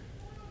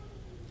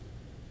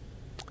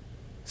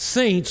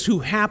 saints who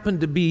happen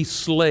to be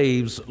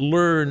slaves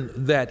learn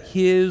that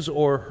his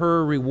or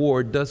her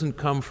reward doesn't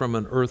come from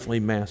an earthly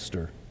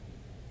master,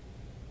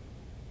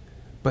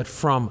 but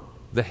from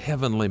the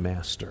heavenly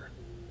master.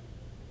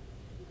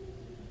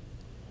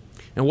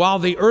 And while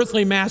the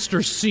earthly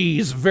master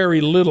sees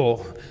very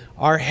little,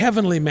 our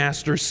heavenly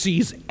master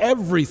sees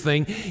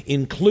everything,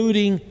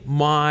 including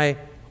my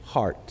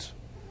heart.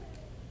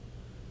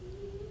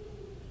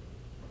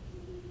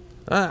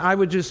 I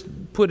would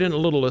just put in a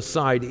little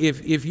aside.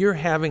 If you're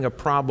having a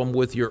problem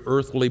with your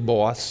earthly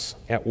boss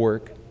at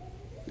work,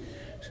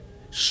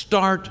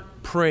 start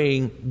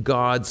praying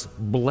God's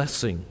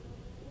blessing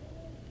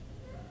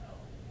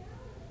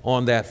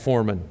on that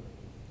foreman,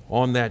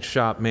 on that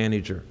shop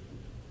manager,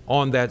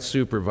 on that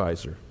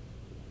supervisor.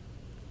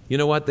 You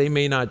know what? They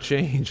may not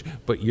change,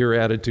 but your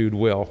attitude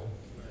will.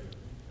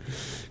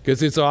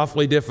 Because it's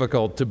awfully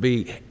difficult to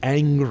be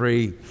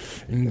angry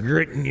and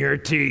gritting your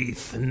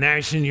teeth and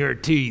gnashing your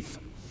teeth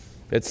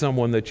at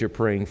someone that you're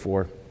praying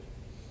for.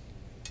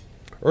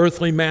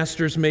 Earthly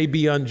masters may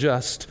be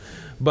unjust,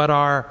 but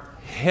our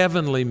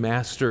heavenly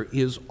master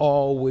is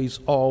always,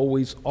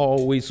 always,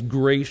 always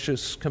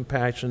gracious,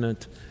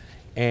 compassionate,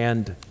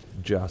 and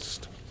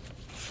just.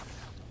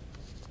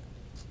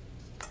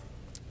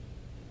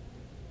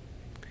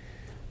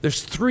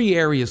 There's 3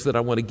 areas that I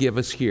want to give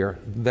us here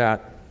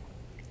that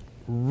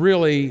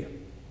really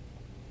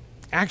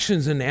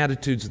actions and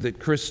attitudes that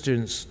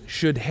Christians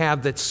should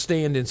have that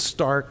stand in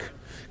stark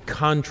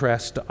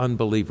contrast to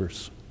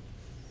unbelievers.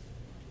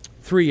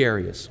 3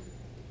 areas.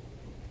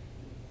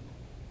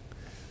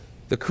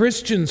 The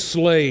Christian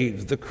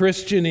slave, the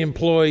Christian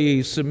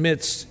employee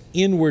submits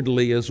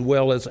inwardly as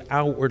well as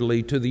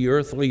outwardly to the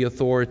earthly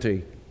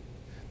authority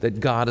that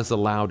God has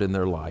allowed in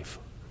their life.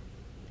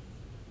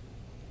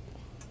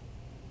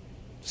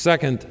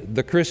 Second,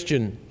 the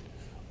Christian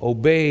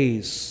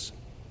obeys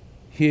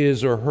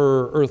his or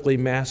her earthly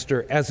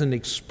master as an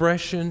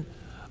expression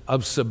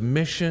of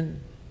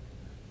submission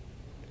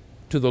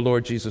to the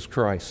Lord Jesus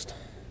Christ.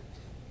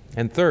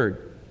 And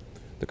third,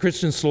 the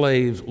Christian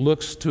slave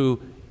looks to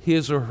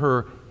his or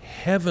her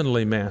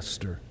heavenly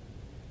master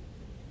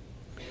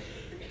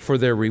for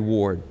their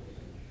reward,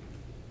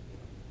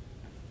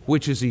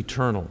 which is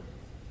eternal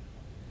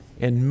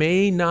and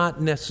may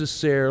not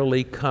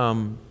necessarily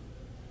come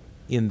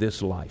in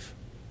this life.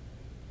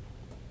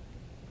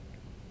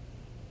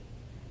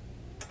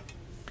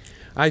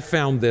 I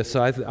found this.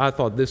 I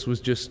thought this was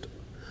just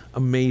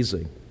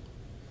amazing.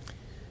 It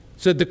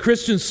said the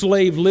Christian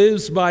slave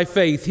lives by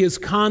faith. His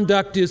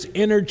conduct is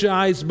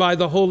energized by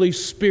the Holy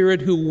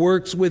Spirit who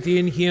works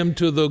within him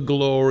to the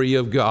glory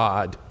of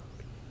God.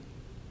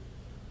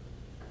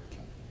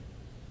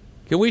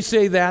 Can we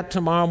say that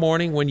tomorrow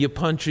morning when you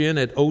punch in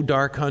at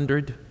dark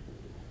 100?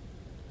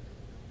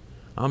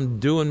 I'm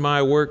doing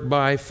my work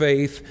by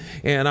faith,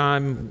 and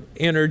I'm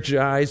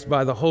energized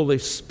by the Holy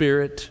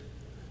Spirit,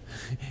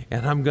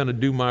 and I'm going to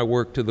do my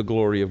work to the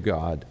glory of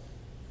God.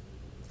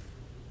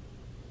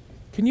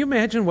 Can you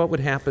imagine what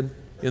would happen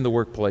in the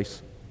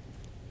workplace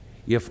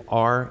if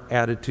our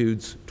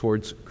attitudes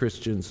towards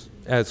Christians,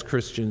 as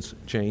Christians,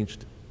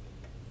 changed?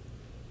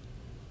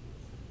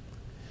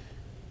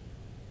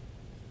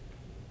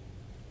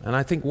 And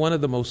I think one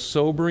of the most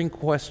sobering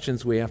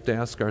questions we have to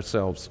ask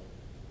ourselves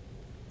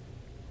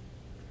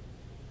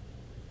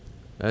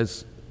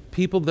as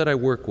people that I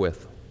work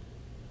with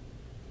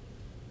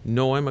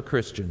know I'm a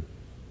Christian,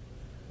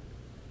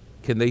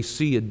 can they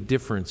see a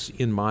difference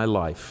in my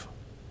life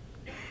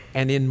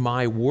and in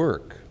my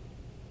work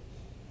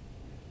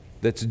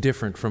that's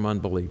different from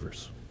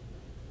unbelievers?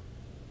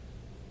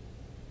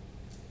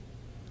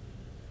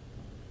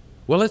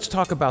 Well, let's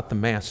talk about the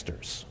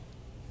masters,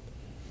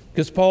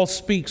 because Paul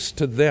speaks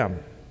to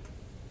them.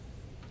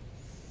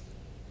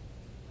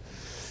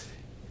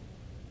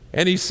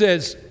 And he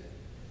says,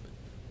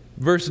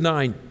 verse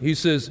 9, he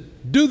says,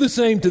 do the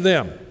same to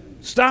them.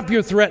 Stop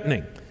your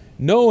threatening,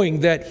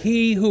 knowing that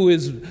he who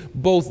is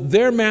both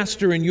their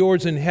master and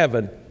yours in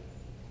heaven,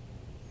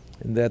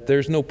 and that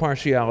there's no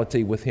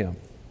partiality with him.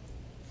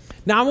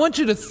 Now, I want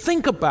you to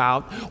think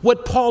about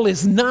what Paul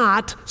is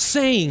not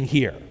saying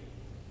here.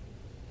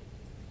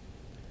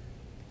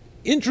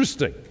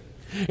 Interesting.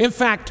 In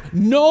fact,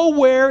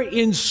 nowhere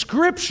in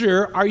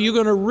Scripture are you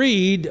going to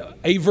read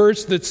a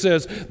verse that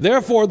says,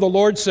 therefore the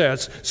Lord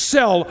says,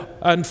 sell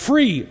and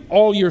free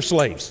all your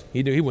slaves.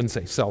 He wouldn't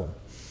say sell them.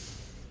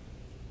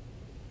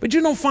 But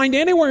you don't find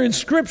anywhere in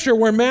Scripture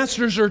where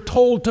masters are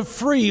told to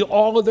free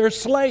all of their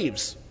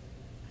slaves.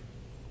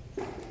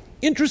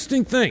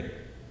 Interesting thing.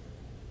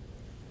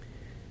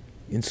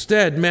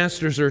 Instead,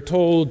 masters are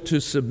told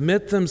to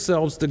submit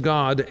themselves to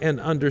God and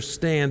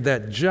understand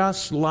that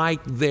just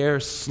like their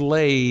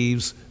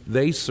slaves,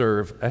 they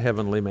serve a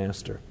heavenly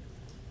master.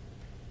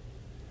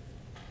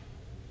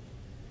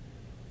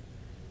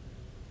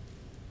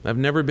 I've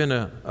never been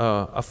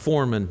a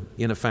foreman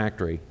in a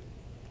factory.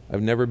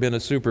 I've never been a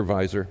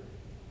supervisor.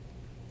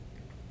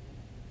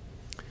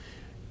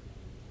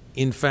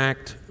 In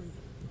fact,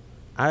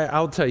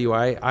 I'll tell you,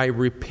 I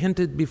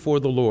repented before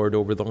the Lord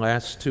over the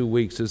last 2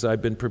 weeks as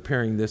I've been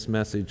preparing this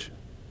message,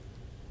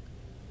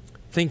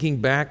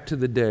 thinking back to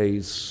the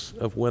days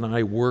of when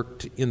I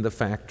worked in the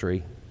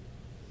factory,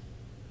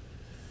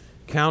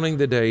 counting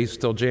the days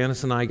till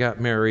Janice and I got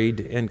married,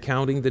 and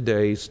counting the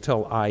days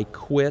till I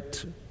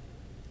quit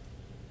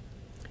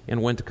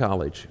and went to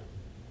college.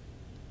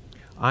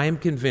 I am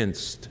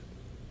convinced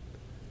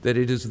that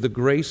it is the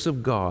grace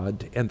of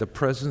God and the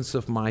presence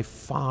of my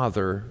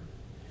Father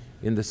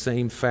in the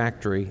same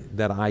factory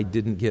that I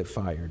didn't get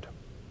fired.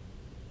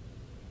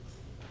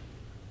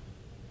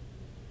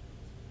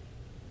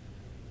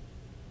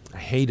 I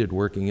hated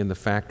working in the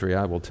factory,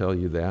 I will tell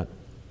you that.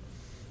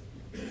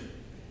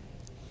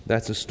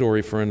 That's a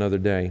story for another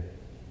day.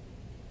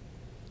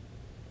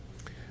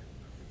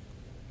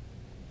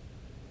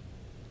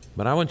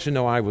 But I want you to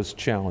know I was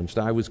challenged.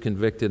 I was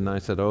convicted, and I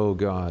said, oh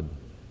God,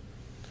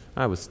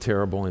 I was a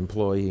terrible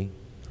employee.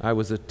 I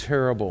was a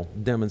terrible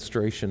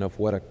demonstration of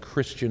what a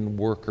Christian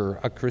worker,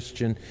 a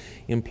Christian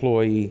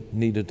employee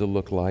needed to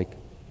look like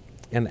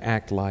and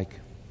act like.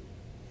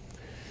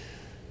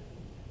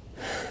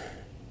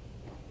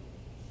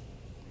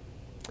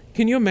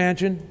 Can you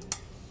imagine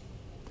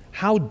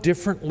how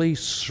differently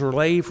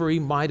slavery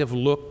might have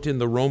looked in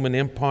the Roman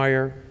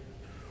Empire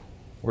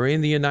or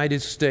in the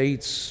United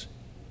States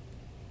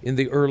in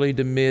the early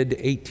to mid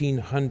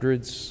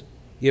 1800s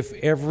if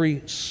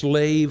every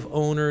slave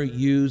owner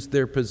used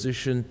their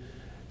position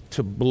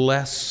to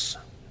bless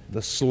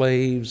the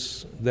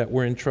slaves that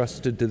were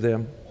entrusted to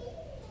them?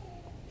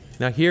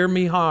 Now hear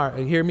me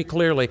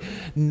clearly.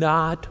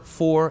 Not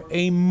for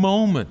a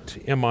moment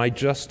am I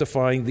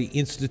justifying the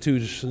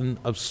institution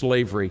of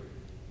slavery.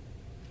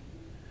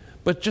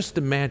 But just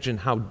imagine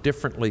how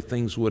differently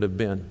things would have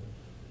been.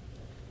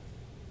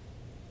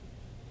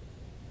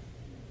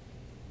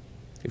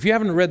 If you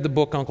haven't read the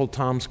book Uncle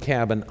Tom's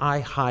Cabin,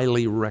 I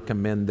highly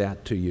recommend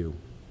that to you.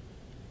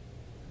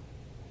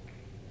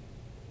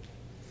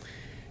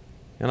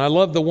 And I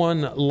love the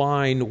one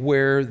line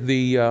where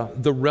the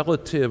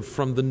relative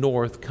from the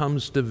north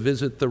comes to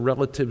visit the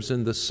relatives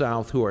in the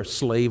south who are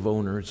slave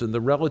owners. And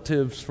the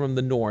relatives from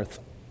the north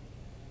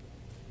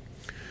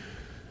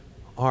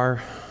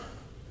are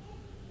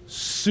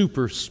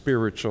super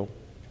spiritual.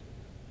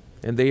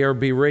 And they are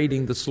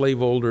berating the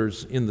slave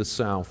owners in the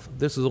South.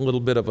 This is a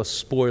little bit of a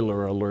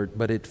spoiler alert,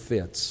 but it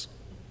fits.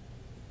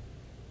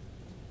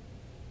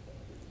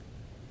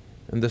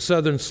 And the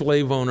southern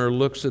slave owner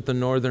looks at the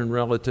northern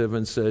relative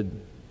and said,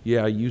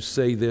 yeah, you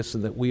say this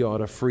and that we ought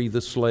to free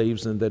the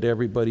slaves and that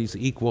everybody's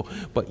equal,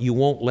 but you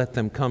won't let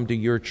them come to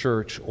your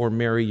church or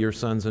marry your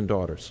sons and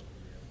daughters.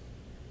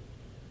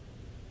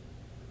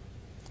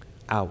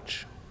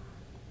 Ouch.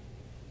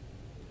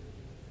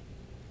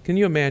 Can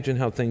you imagine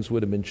how things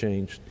would have been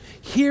changed?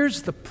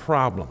 Here's the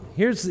problem.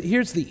 Here's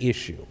the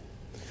issue.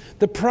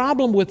 The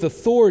problem with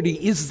authority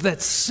is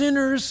that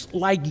sinners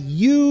like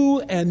you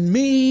and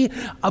me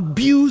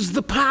abuse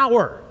the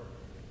power.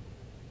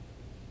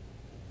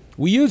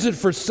 We use it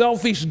for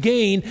selfish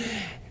gain,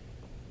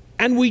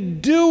 and we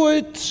do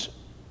it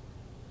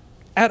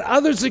at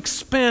others'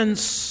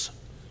 expense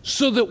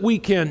so that we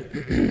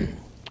can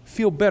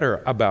feel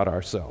better about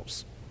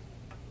ourselves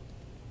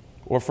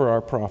or for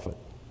our profit.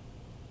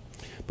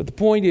 But the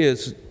point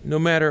is, no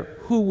matter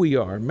who we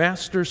are,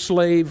 master,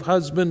 slave,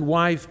 husband,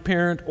 wife,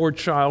 parent, or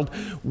child,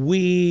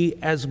 we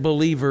as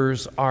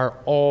believers are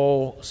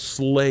all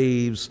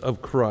slaves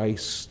of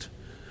Christ,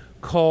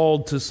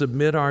 called to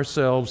submit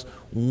ourselves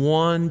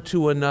one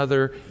to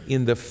another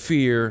in the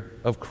fear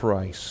of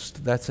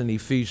Christ. That's in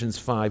Ephesians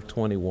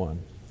 5:21.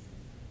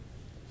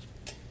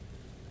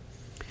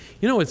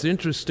 You know what's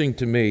interesting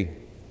to me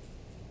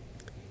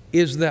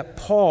is that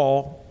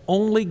Paul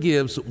only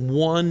gives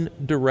one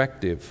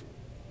directive,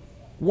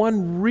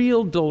 one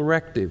real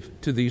directive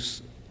to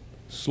these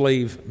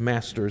slave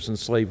masters and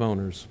slave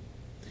owners.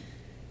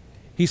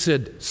 He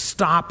said,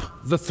 stop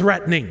the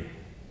threatening.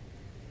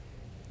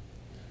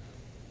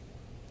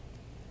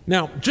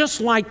 Now,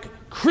 just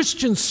like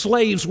Christian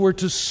slaves were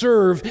to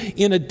serve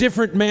in a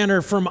different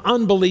manner from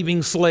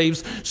unbelieving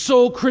slaves,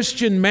 so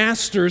Christian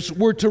masters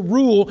were to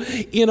rule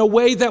in a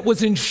way that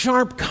was in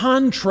sharp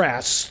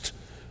contrast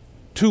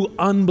to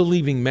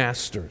unbelieving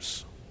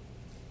masters.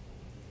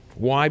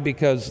 Why?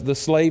 Because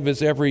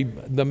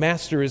the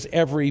master is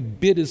every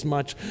bit as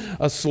much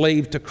a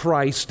slave to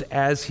Christ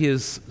as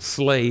his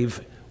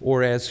slave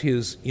or as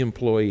his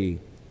employee.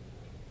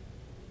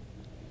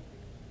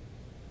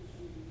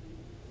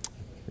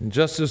 And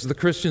just as the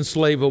Christian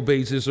slave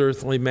obeys his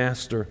earthly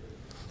master,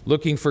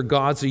 looking for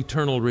God's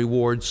eternal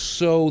reward,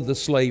 so the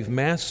slave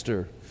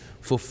master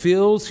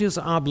fulfills his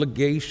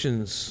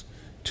obligations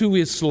to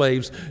his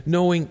slaves,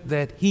 knowing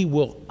that he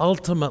will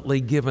ultimately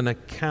give an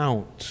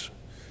account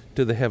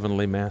to the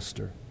heavenly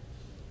master.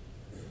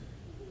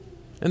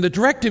 And the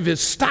directive is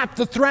stop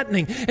the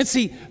threatening. And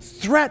see,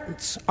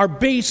 threats are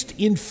based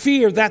in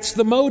fear. That's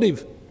the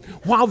motive.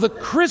 While the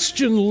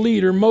Christian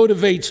leader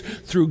motivates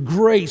through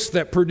grace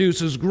that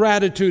produces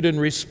gratitude and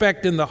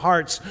respect in the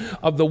hearts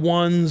of the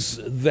ones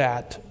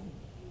that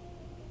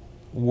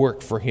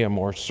work for Him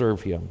or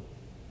serve Him.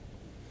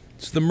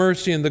 It's the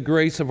mercy and the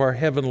grace of our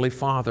Heavenly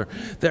Father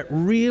that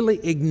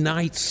really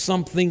ignites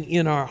something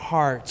in our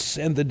hearts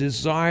and the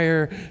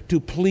desire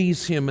to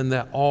please Him in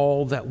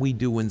all that we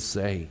do and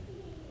say.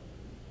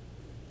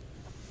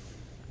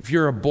 If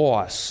you're a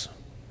boss,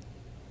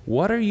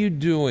 what are you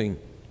doing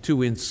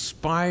to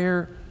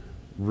inspire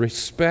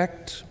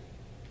respect,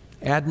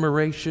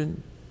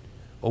 admiration,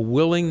 a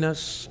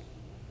willingness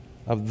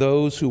of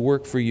those who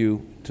work for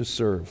you to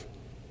serve?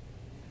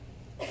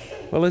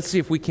 Well, let's see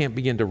if we can't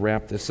begin to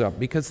wrap this up,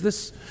 because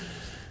this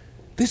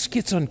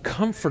gets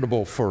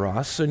uncomfortable for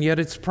us, and yet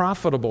it's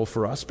profitable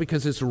for us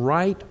because it's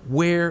right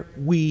where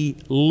we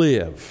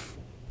live.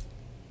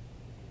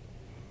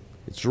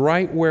 It's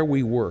right where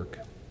we work.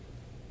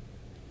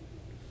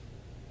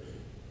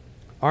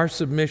 Our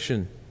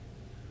submission,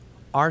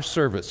 our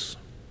service,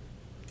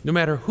 no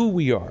matter who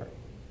we are,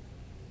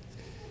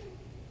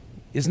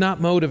 is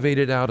not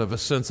motivated out of a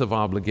sense of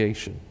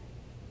obligation.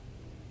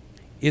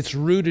 It's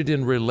rooted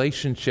in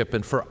relationship.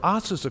 And for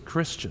us as a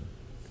Christian,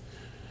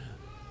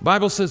 the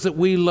Bible says that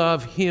we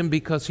love Him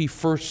because He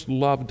first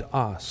loved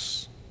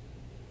us.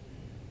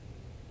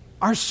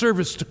 Our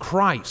service to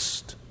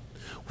Christ,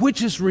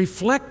 which is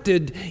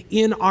reflected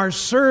in our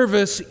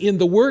service in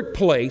the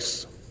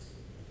workplace,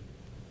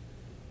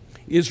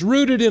 is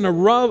rooted in a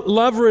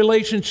love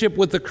relationship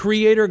with the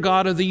Creator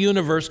God of the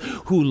universe,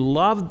 who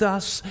loved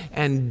us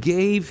and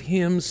gave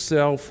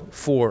Himself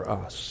for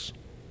us.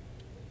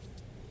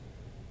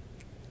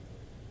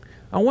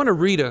 I want to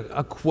read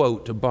a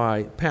quote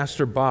by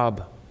Pastor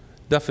Bob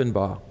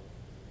Duffenbaugh.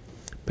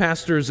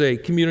 Pastors a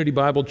community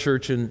Bible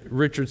church in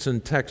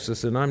Richardson,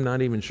 Texas, and I'm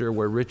not even sure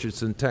where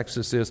Richardson,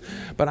 Texas is,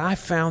 but I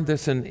found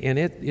this and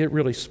it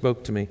really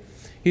spoke to me.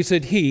 He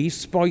said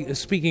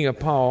speaking of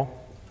Paul,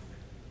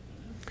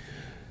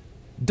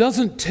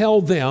 doesn't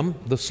tell them,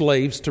 the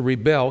slaves, to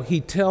rebel.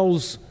 He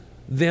tells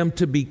them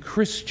to be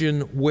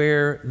Christian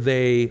where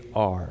they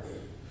are.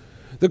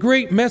 The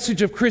great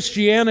message of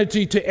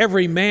Christianity to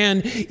every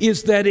man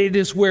is that it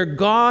is where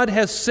God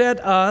has set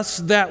us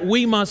that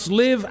we must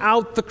live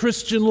out the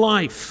Christian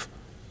life.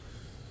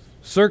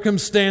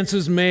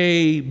 Circumstances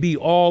may be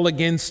all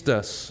against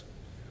us,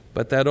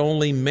 but that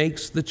only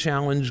makes the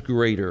challenge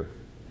greater.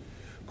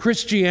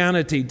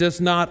 Christianity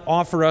does not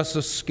offer us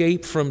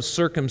escape from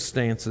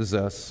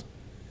circumstances.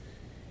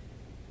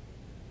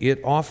 It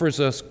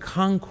offers us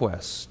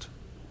conquest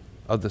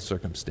of the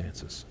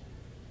circumstances.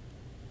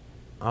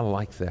 I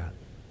like that.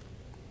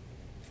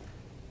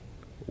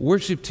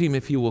 Worship team,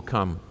 if you will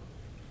come.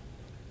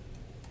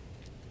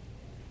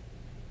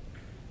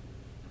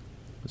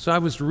 So I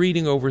was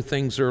reading over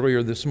things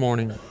earlier this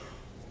morning.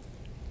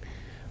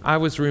 I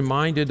was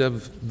reminded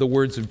of the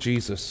words of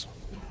Jesus.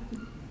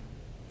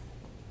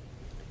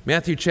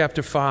 Matthew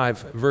chapter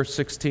 5, verse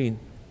 16.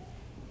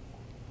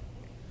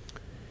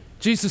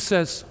 Jesus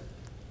says,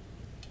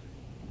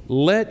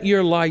 "Let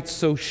your light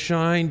so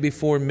shine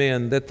before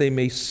men that they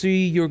may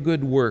see your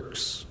good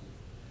works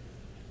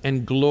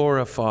and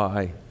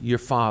glorify your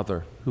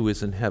Father who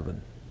is in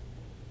heaven."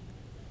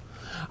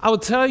 I will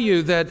tell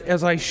you that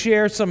as I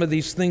share some of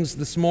these things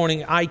this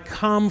morning, I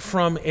come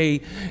from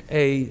a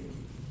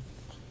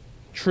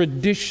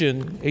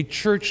tradition, a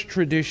church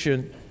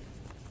tradition,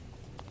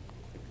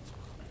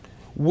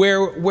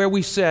 where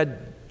we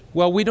said,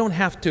 well, we don't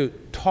have to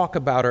talk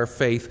about our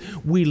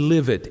faith, we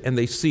live it and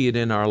they see it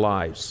in our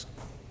lives.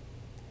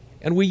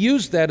 And we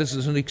use that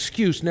as an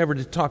excuse never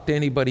to talk to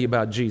anybody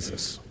about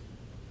Jesus.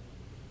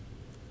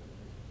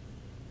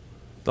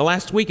 The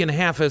last week and a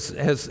half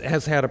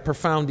has had a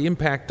profound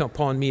impact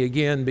upon me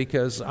again,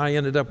 because I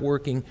ended up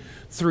working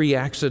 3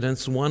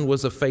 accidents. One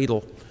was a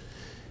fatal.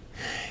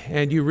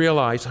 And you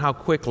realize how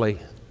quickly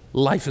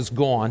life is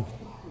gone.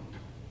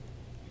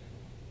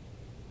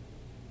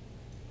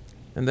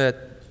 And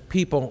that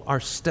people are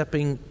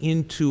stepping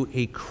into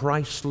a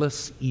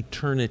Christless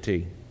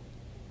eternity.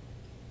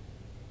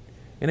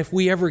 And if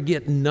we ever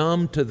get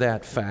numb to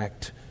that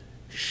fact,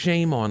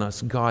 shame on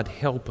us, God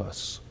help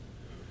us,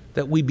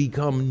 that we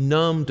become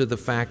numb to the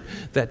fact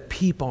that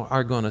people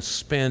are going to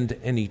spend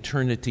an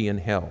eternity in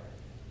hell.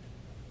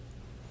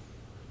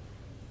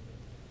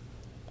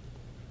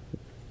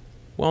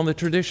 Well, in the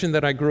tradition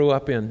that I grew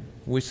up in,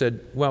 we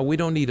said, well, we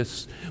don't need to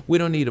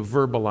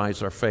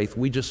verbalize our faith,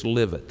 we just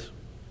live it.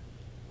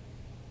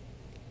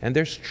 And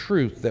there's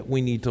truth that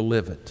we need to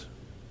live it.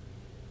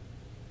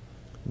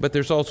 But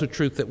there's also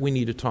truth that we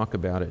need to talk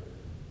about it.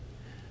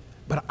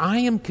 But I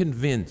am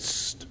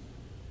convinced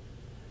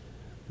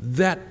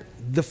that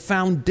the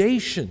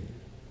foundation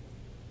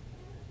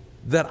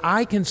that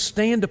I can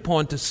stand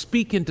upon to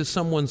speak into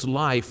someone's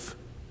life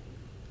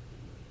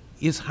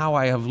is how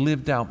I have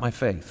lived out my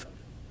faith.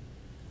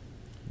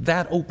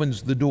 That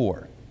opens the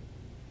door.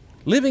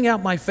 Living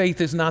out my faith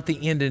is not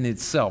the end in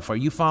itself. Are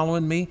you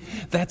following me?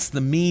 That's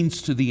the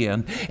means to the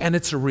end. And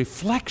it's a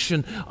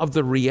reflection of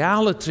the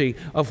reality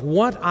of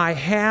what I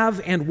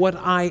have and what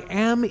I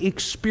am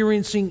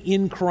experiencing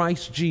in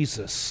Christ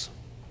Jesus.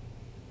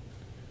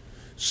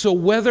 So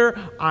whether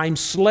I'm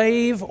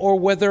slave or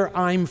whether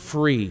I'm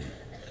free,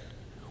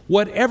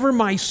 whatever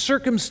my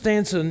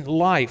circumstance in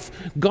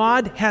life,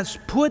 God has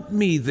put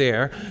me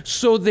there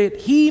so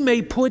that He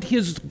may put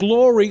His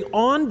glory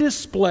on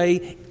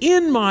display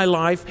in my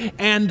life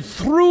and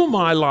through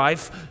my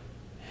life,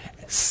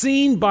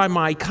 seen by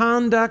my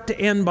conduct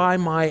and by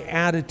my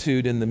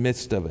attitude in the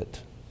midst of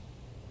it.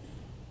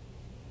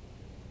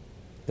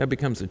 That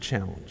becomes a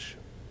challenge.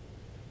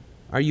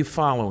 Are you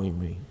following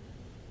me?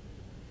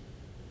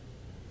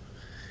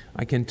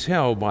 I can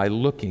tell by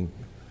looking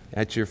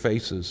at your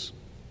faces.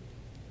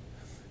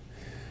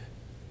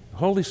 The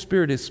Holy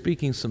Spirit is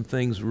speaking some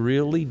things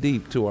really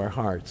deep to our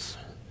hearts.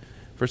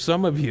 For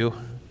some of you,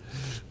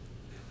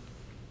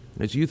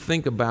 as you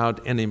think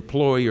about an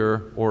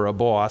employer or a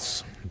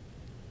boss,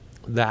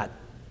 that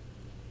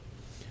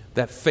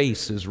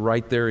face is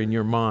right there in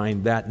your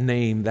mind, that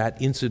name,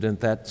 that incident,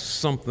 that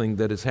something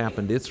that has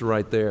happened, it's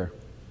right there.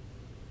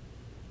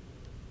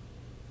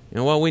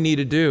 And what we need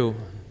to do,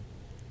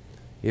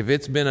 if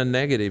it's been a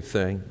negative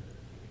thing,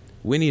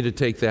 we need to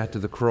take that to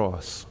the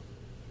cross.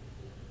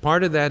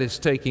 Part of that is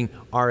taking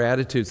our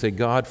attitude, say,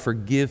 God,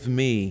 forgive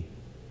me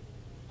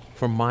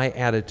for my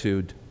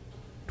attitude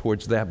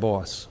towards that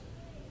boss.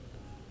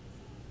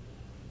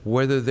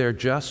 Whether they're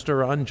just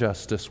or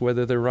unjust,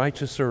 whether they're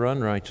righteous or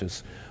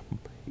unrighteous,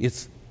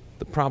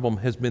 the problem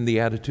has been the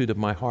attitude of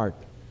my heart.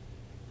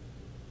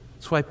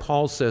 That's why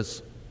Paul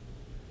says,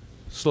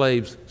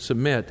 slaves,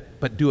 submit,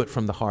 but do it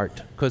from the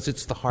heart, because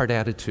it's the heart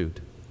attitude.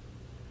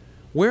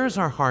 Where is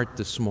our heart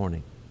this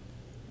morning?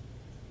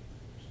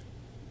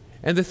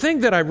 And the thing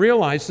that I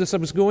realized as I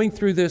was going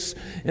through this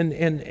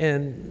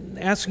and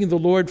asking the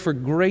Lord for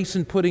grace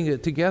in putting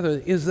it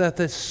together is that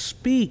this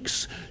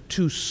speaks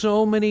to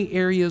so many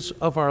areas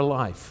of our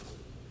life.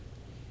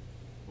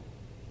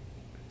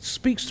 It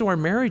speaks to our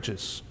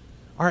marriages,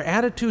 our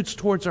attitudes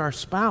towards our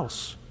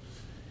spouse.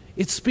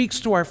 It speaks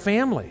to our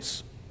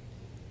families,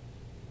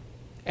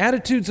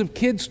 attitudes of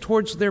kids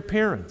towards their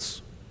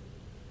parents.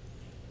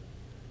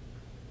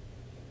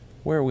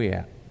 Where are we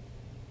at?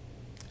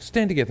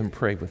 Stand together and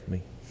pray with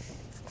me.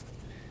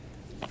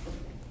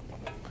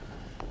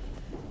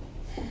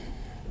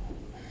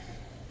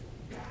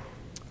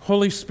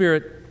 Holy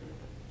Spirit,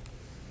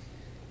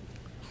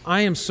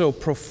 I am so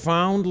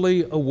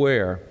profoundly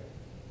aware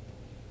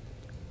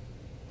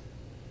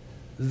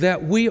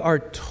that we are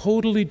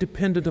totally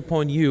dependent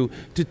upon You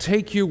to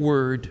take Your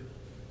word,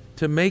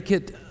 to make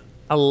it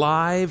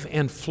alive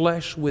and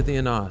flesh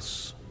within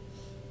us,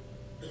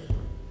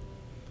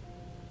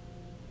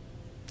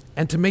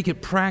 and to make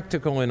it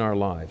practical in our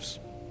lives.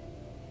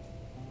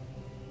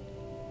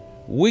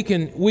 We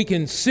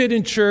can sit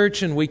in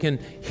church and we can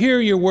hear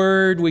Your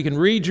word, we can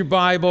read Your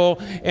Bible,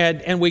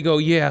 and we go,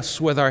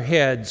 yes, with our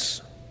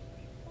heads,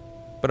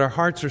 but our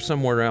hearts are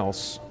somewhere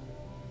else.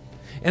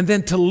 And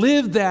then to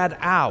live that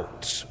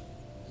out,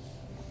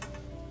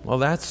 well,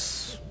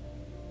 that's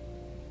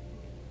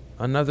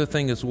another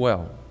thing as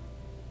well.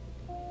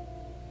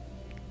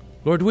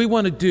 Lord, we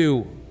want to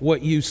do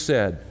what You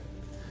said,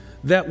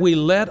 that we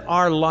let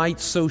our light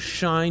so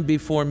shine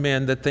before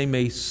men that they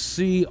may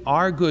see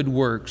our good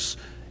works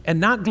and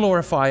not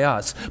glorify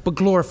us, but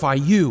glorify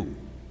You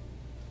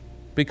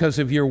because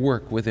of Your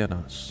work within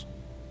us.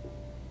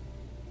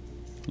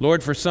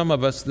 Lord, for some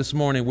of us this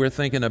morning, we're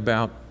thinking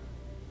about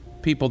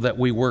people that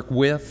we work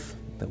with,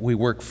 that we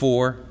work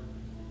for,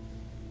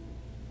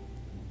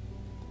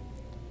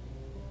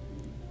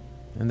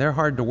 and they're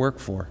hard to work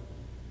for.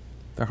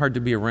 They're hard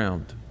to be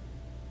around.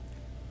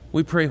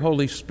 We pray,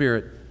 Holy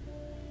Spirit,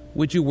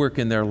 would You work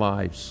in their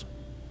lives,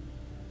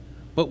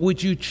 but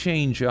would You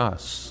change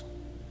us?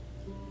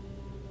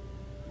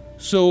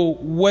 So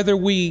whether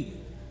we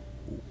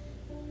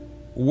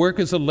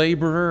work as a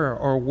laborer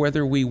or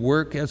whether we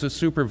work as a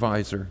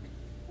supervisor,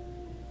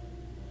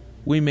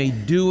 we may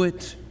do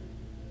it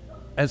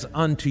as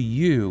unto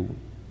You,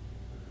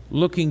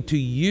 looking to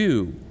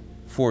You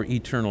for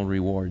eternal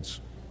rewards.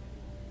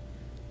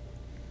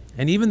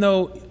 And even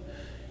though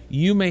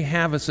You may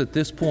have us at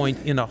this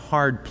point in a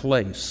hard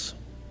place,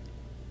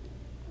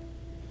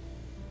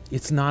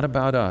 it's not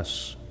about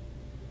us.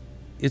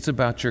 It's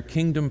about Your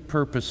kingdom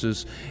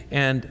purposes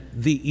and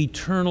the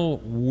eternal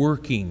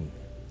working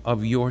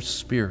of Your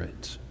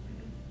Spirit.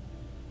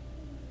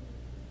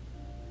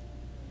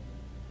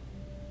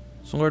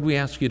 So, Lord, we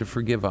ask You to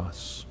forgive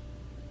us.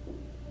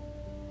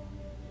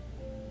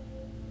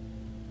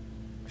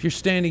 If you're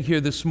standing here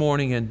this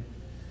morning and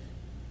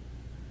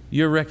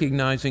you're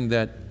recognizing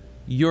that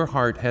your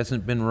heart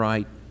hasn't been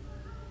right,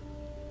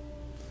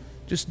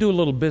 just do a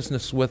little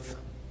business with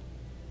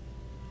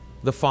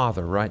the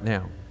Father right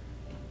now.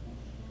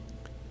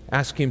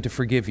 Ask Him to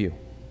forgive you.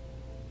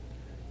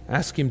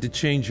 Ask Him to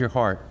change your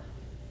heart.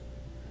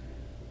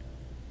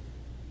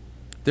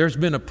 There's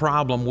been a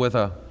problem with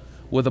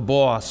a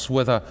boss,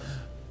 with a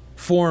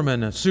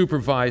foreman, a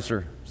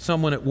supervisor,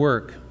 someone at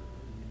work.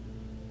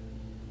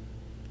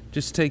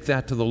 Just take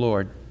that to the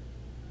Lord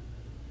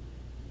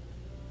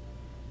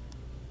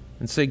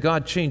and say,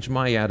 God, change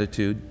my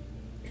attitude.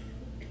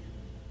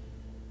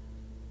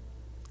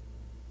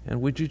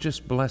 And would You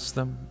just bless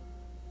them?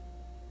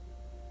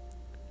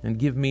 and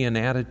give me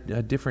a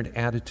different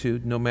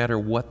attitude no matter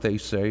what they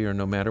say or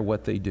no matter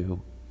what they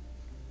do.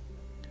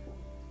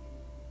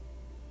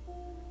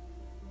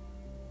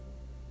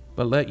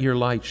 But let your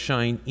light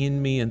shine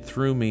in me and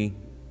through me.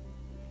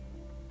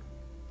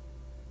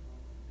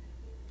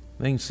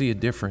 They can see a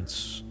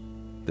difference,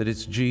 that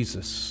it's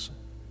Jesus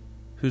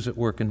who's at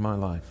work in my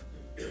life.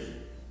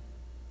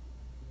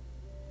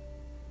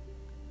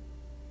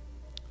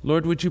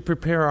 Lord, would you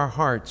prepare our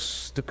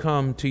hearts to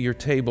come to your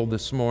table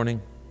this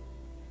morning?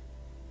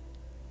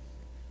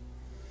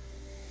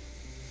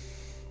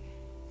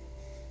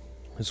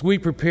 As we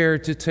prepare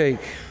to take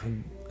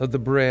of the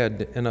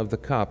bread and of the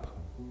cup,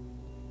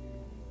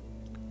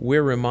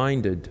 we're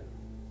reminded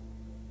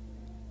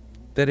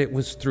that it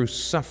was through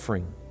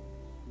suffering,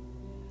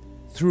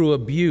 through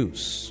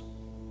abuse,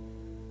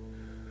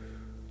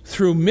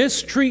 through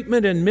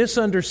mistreatment and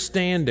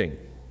misunderstanding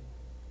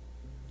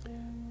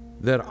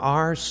that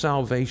our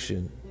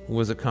salvation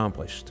was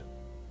accomplished.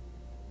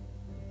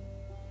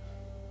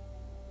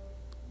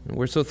 And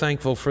we're so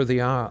thankful for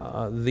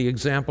the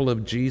example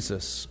of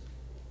Jesus,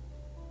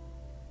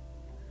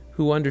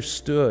 who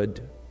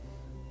understood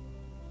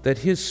that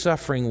his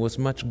suffering was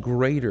much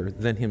greater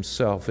than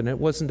himself, and it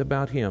wasn't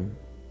about him.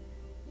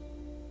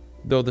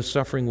 Though the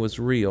suffering was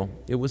real,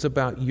 it was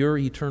about your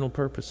eternal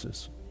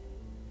purposes.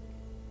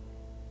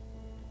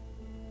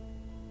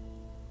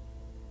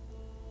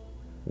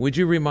 Would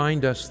you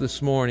remind us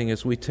this morning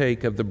as we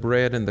take of the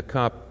bread and the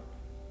cup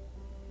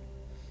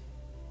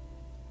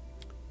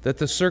that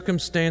the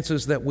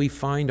circumstances that we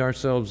find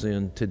ourselves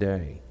in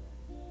today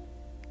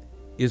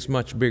is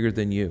much bigger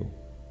than you,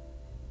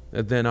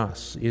 than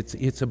us.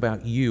 It's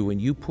about you and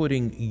you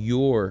putting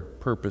your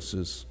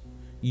purposes,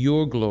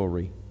 your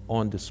glory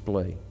on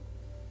display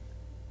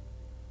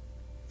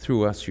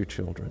through us, your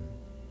children.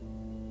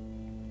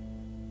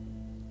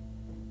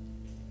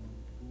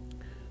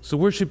 So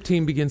worship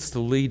team begins to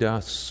lead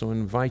us, so I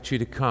invite you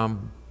to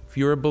come. If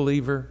you're a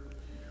believer,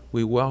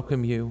 we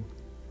welcome you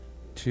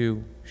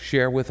to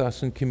share with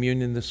us in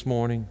communion this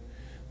morning.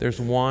 There's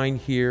wine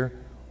here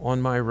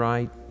on my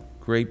right,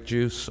 grape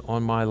juice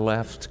on my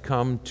left.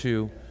 Come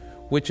to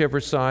whichever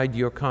side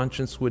your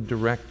conscience would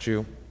direct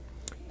you.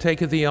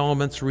 Take of the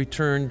elements,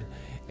 return,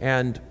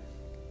 and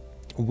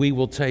we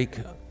will take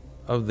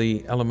of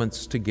the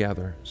elements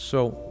together.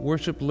 So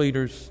worship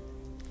leaders,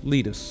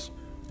 lead us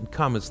and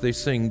come as they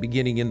sing,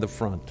 beginning in the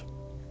front.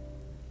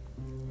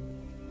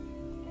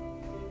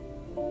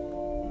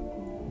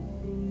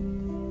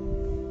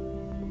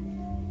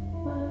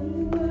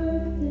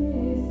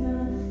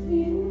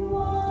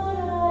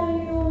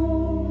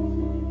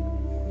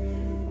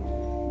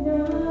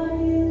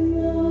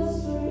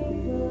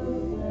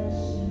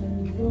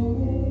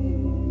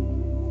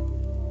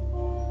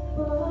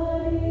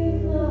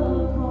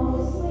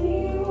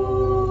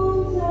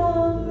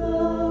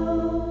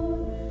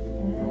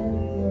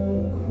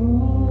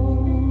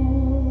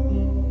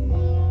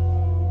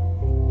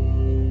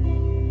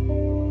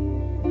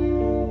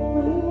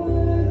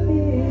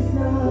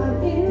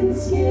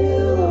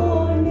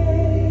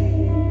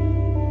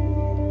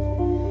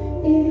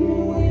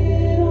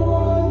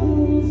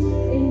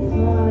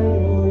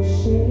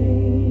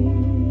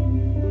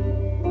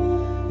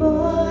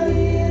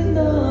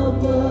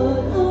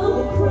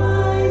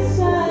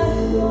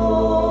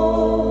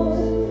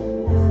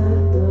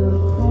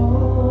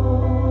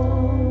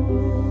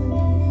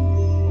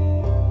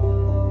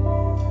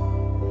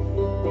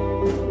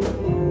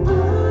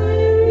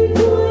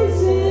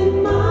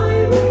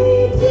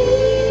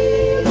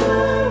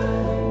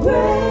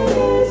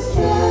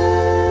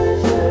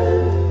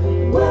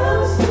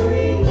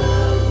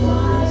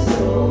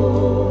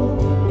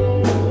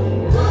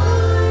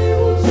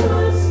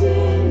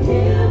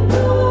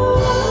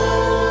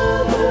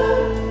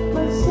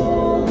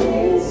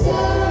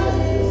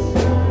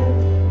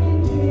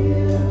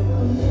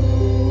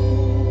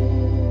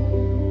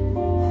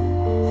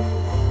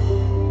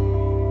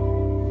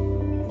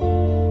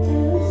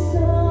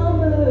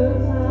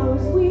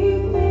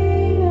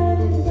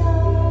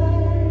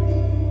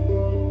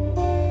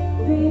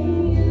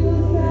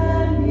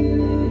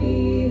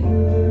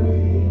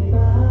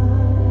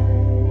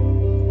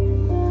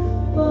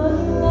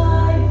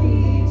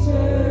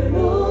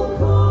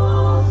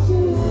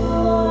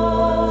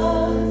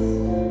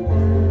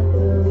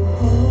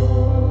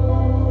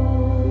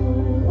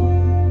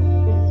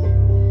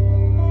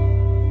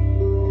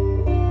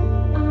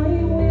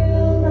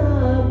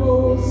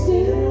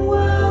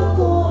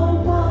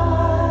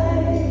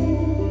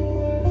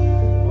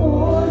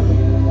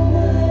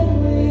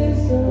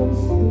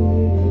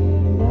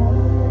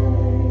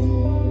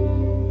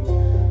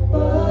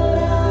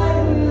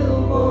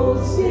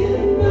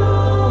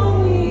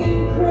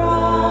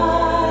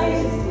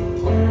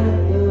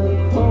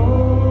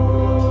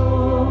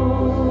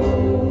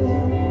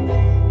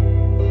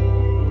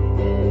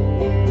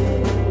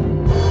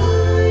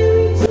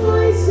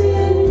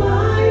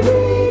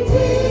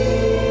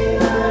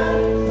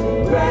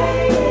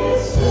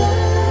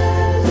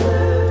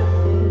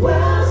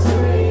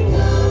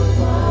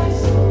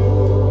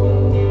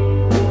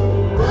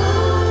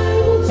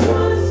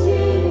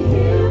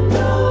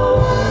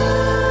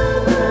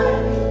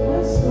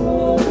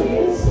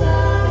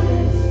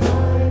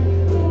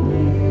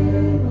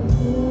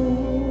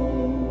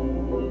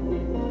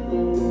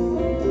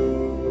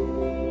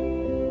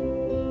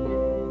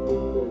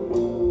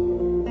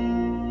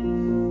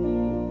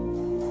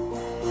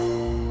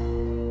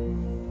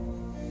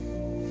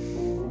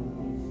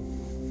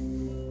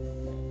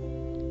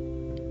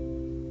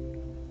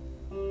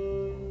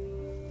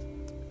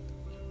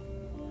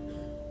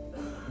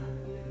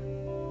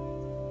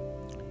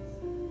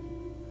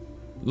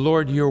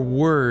 Lord, your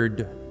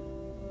word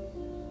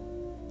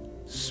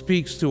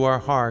speaks to our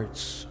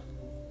hearts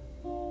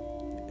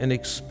and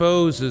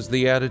exposes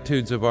the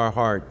attitudes of our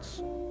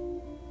hearts.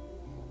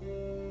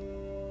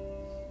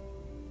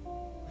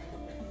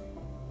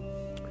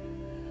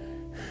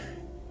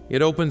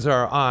 It opens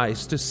our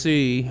eyes to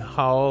see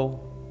how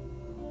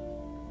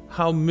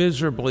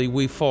miserably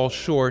we fall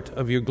short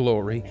of your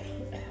glory.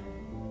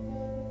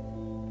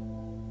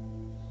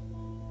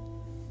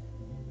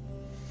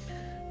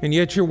 And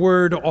yet your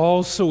word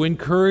also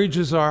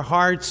encourages our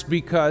hearts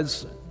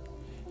because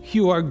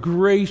you are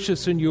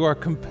gracious and you are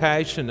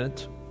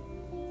compassionate.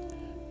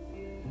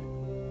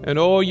 And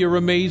oh, your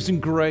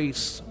amazing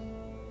grace.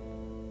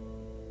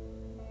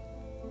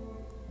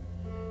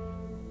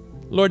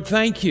 Lord,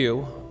 thank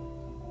you.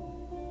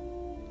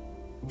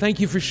 Thank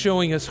you for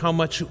showing us how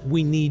much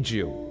we need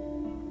you.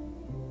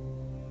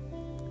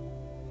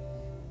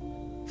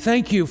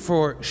 Thank you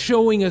for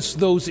showing us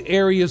those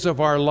areas of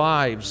our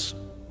lives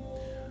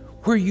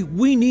where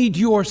we need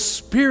your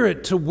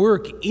Spirit to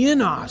work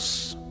in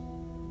us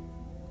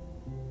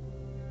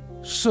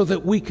so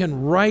that we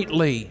can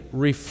rightly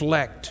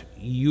reflect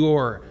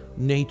your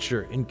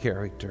nature and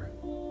character.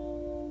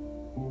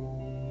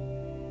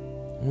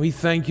 We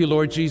thank you,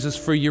 Lord Jesus,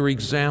 for your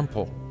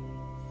example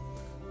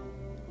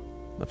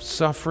of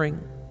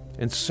suffering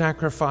and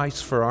sacrifice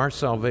for our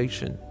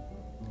salvation.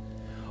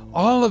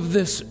 All of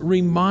this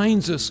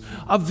reminds us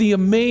of the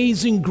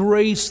amazing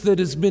grace that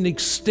has been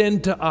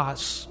extended to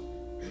us.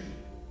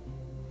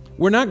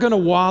 We're not going to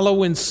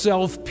wallow in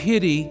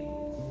self-pity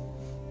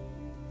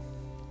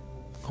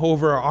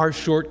over our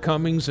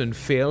shortcomings and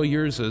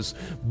failures as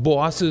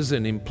bosses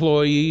and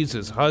employees,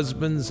 as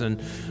husbands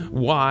and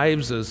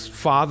wives, as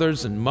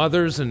fathers and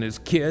mothers and as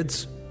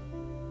kids.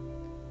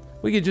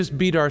 We could just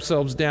beat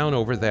ourselves down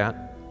over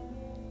that.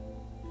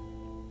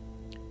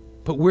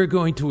 But we're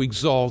going to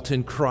exalt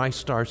in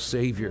Christ our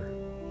Savior,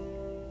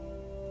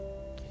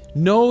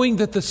 knowing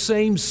that the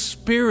same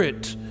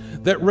Spirit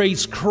that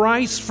raised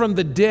Christ from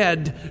the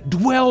dead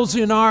dwells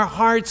in our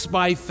hearts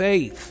by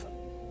faith.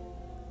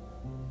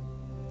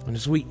 And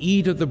as we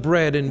eat of the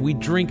bread and we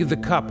drink of the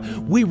cup,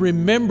 we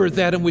remember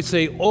that and we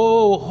say,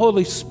 "Oh,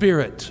 Holy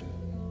Spirit,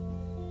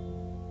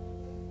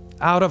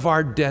 out of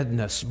our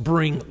deadness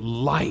bring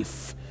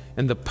life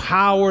and the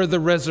power of the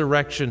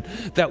resurrection,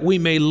 that we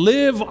may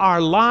live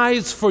our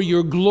lives for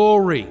your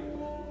glory.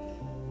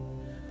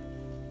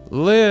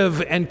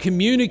 Live and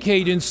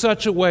communicate in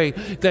such a way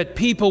that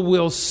people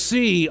will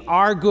see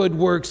our good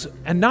works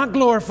and not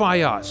glorify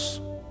us,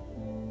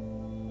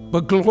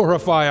 but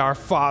glorify our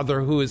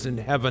Father who is in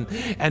heaven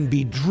and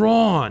be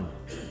drawn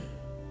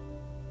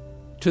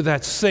to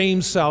that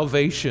same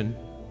salvation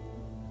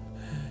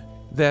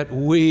that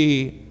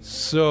we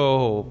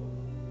so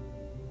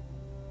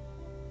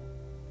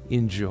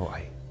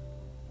enjoy."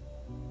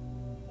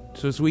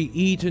 So as we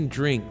eat and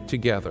drink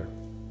together,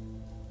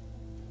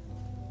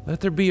 let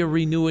there be a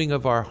renewing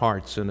of our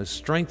hearts and a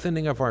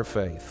strengthening of our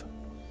faith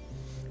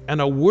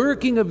and a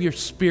working of your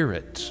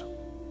Spirit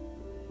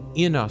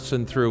in us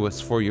and through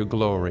us for your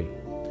glory.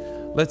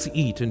 Let's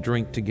eat and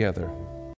drink together.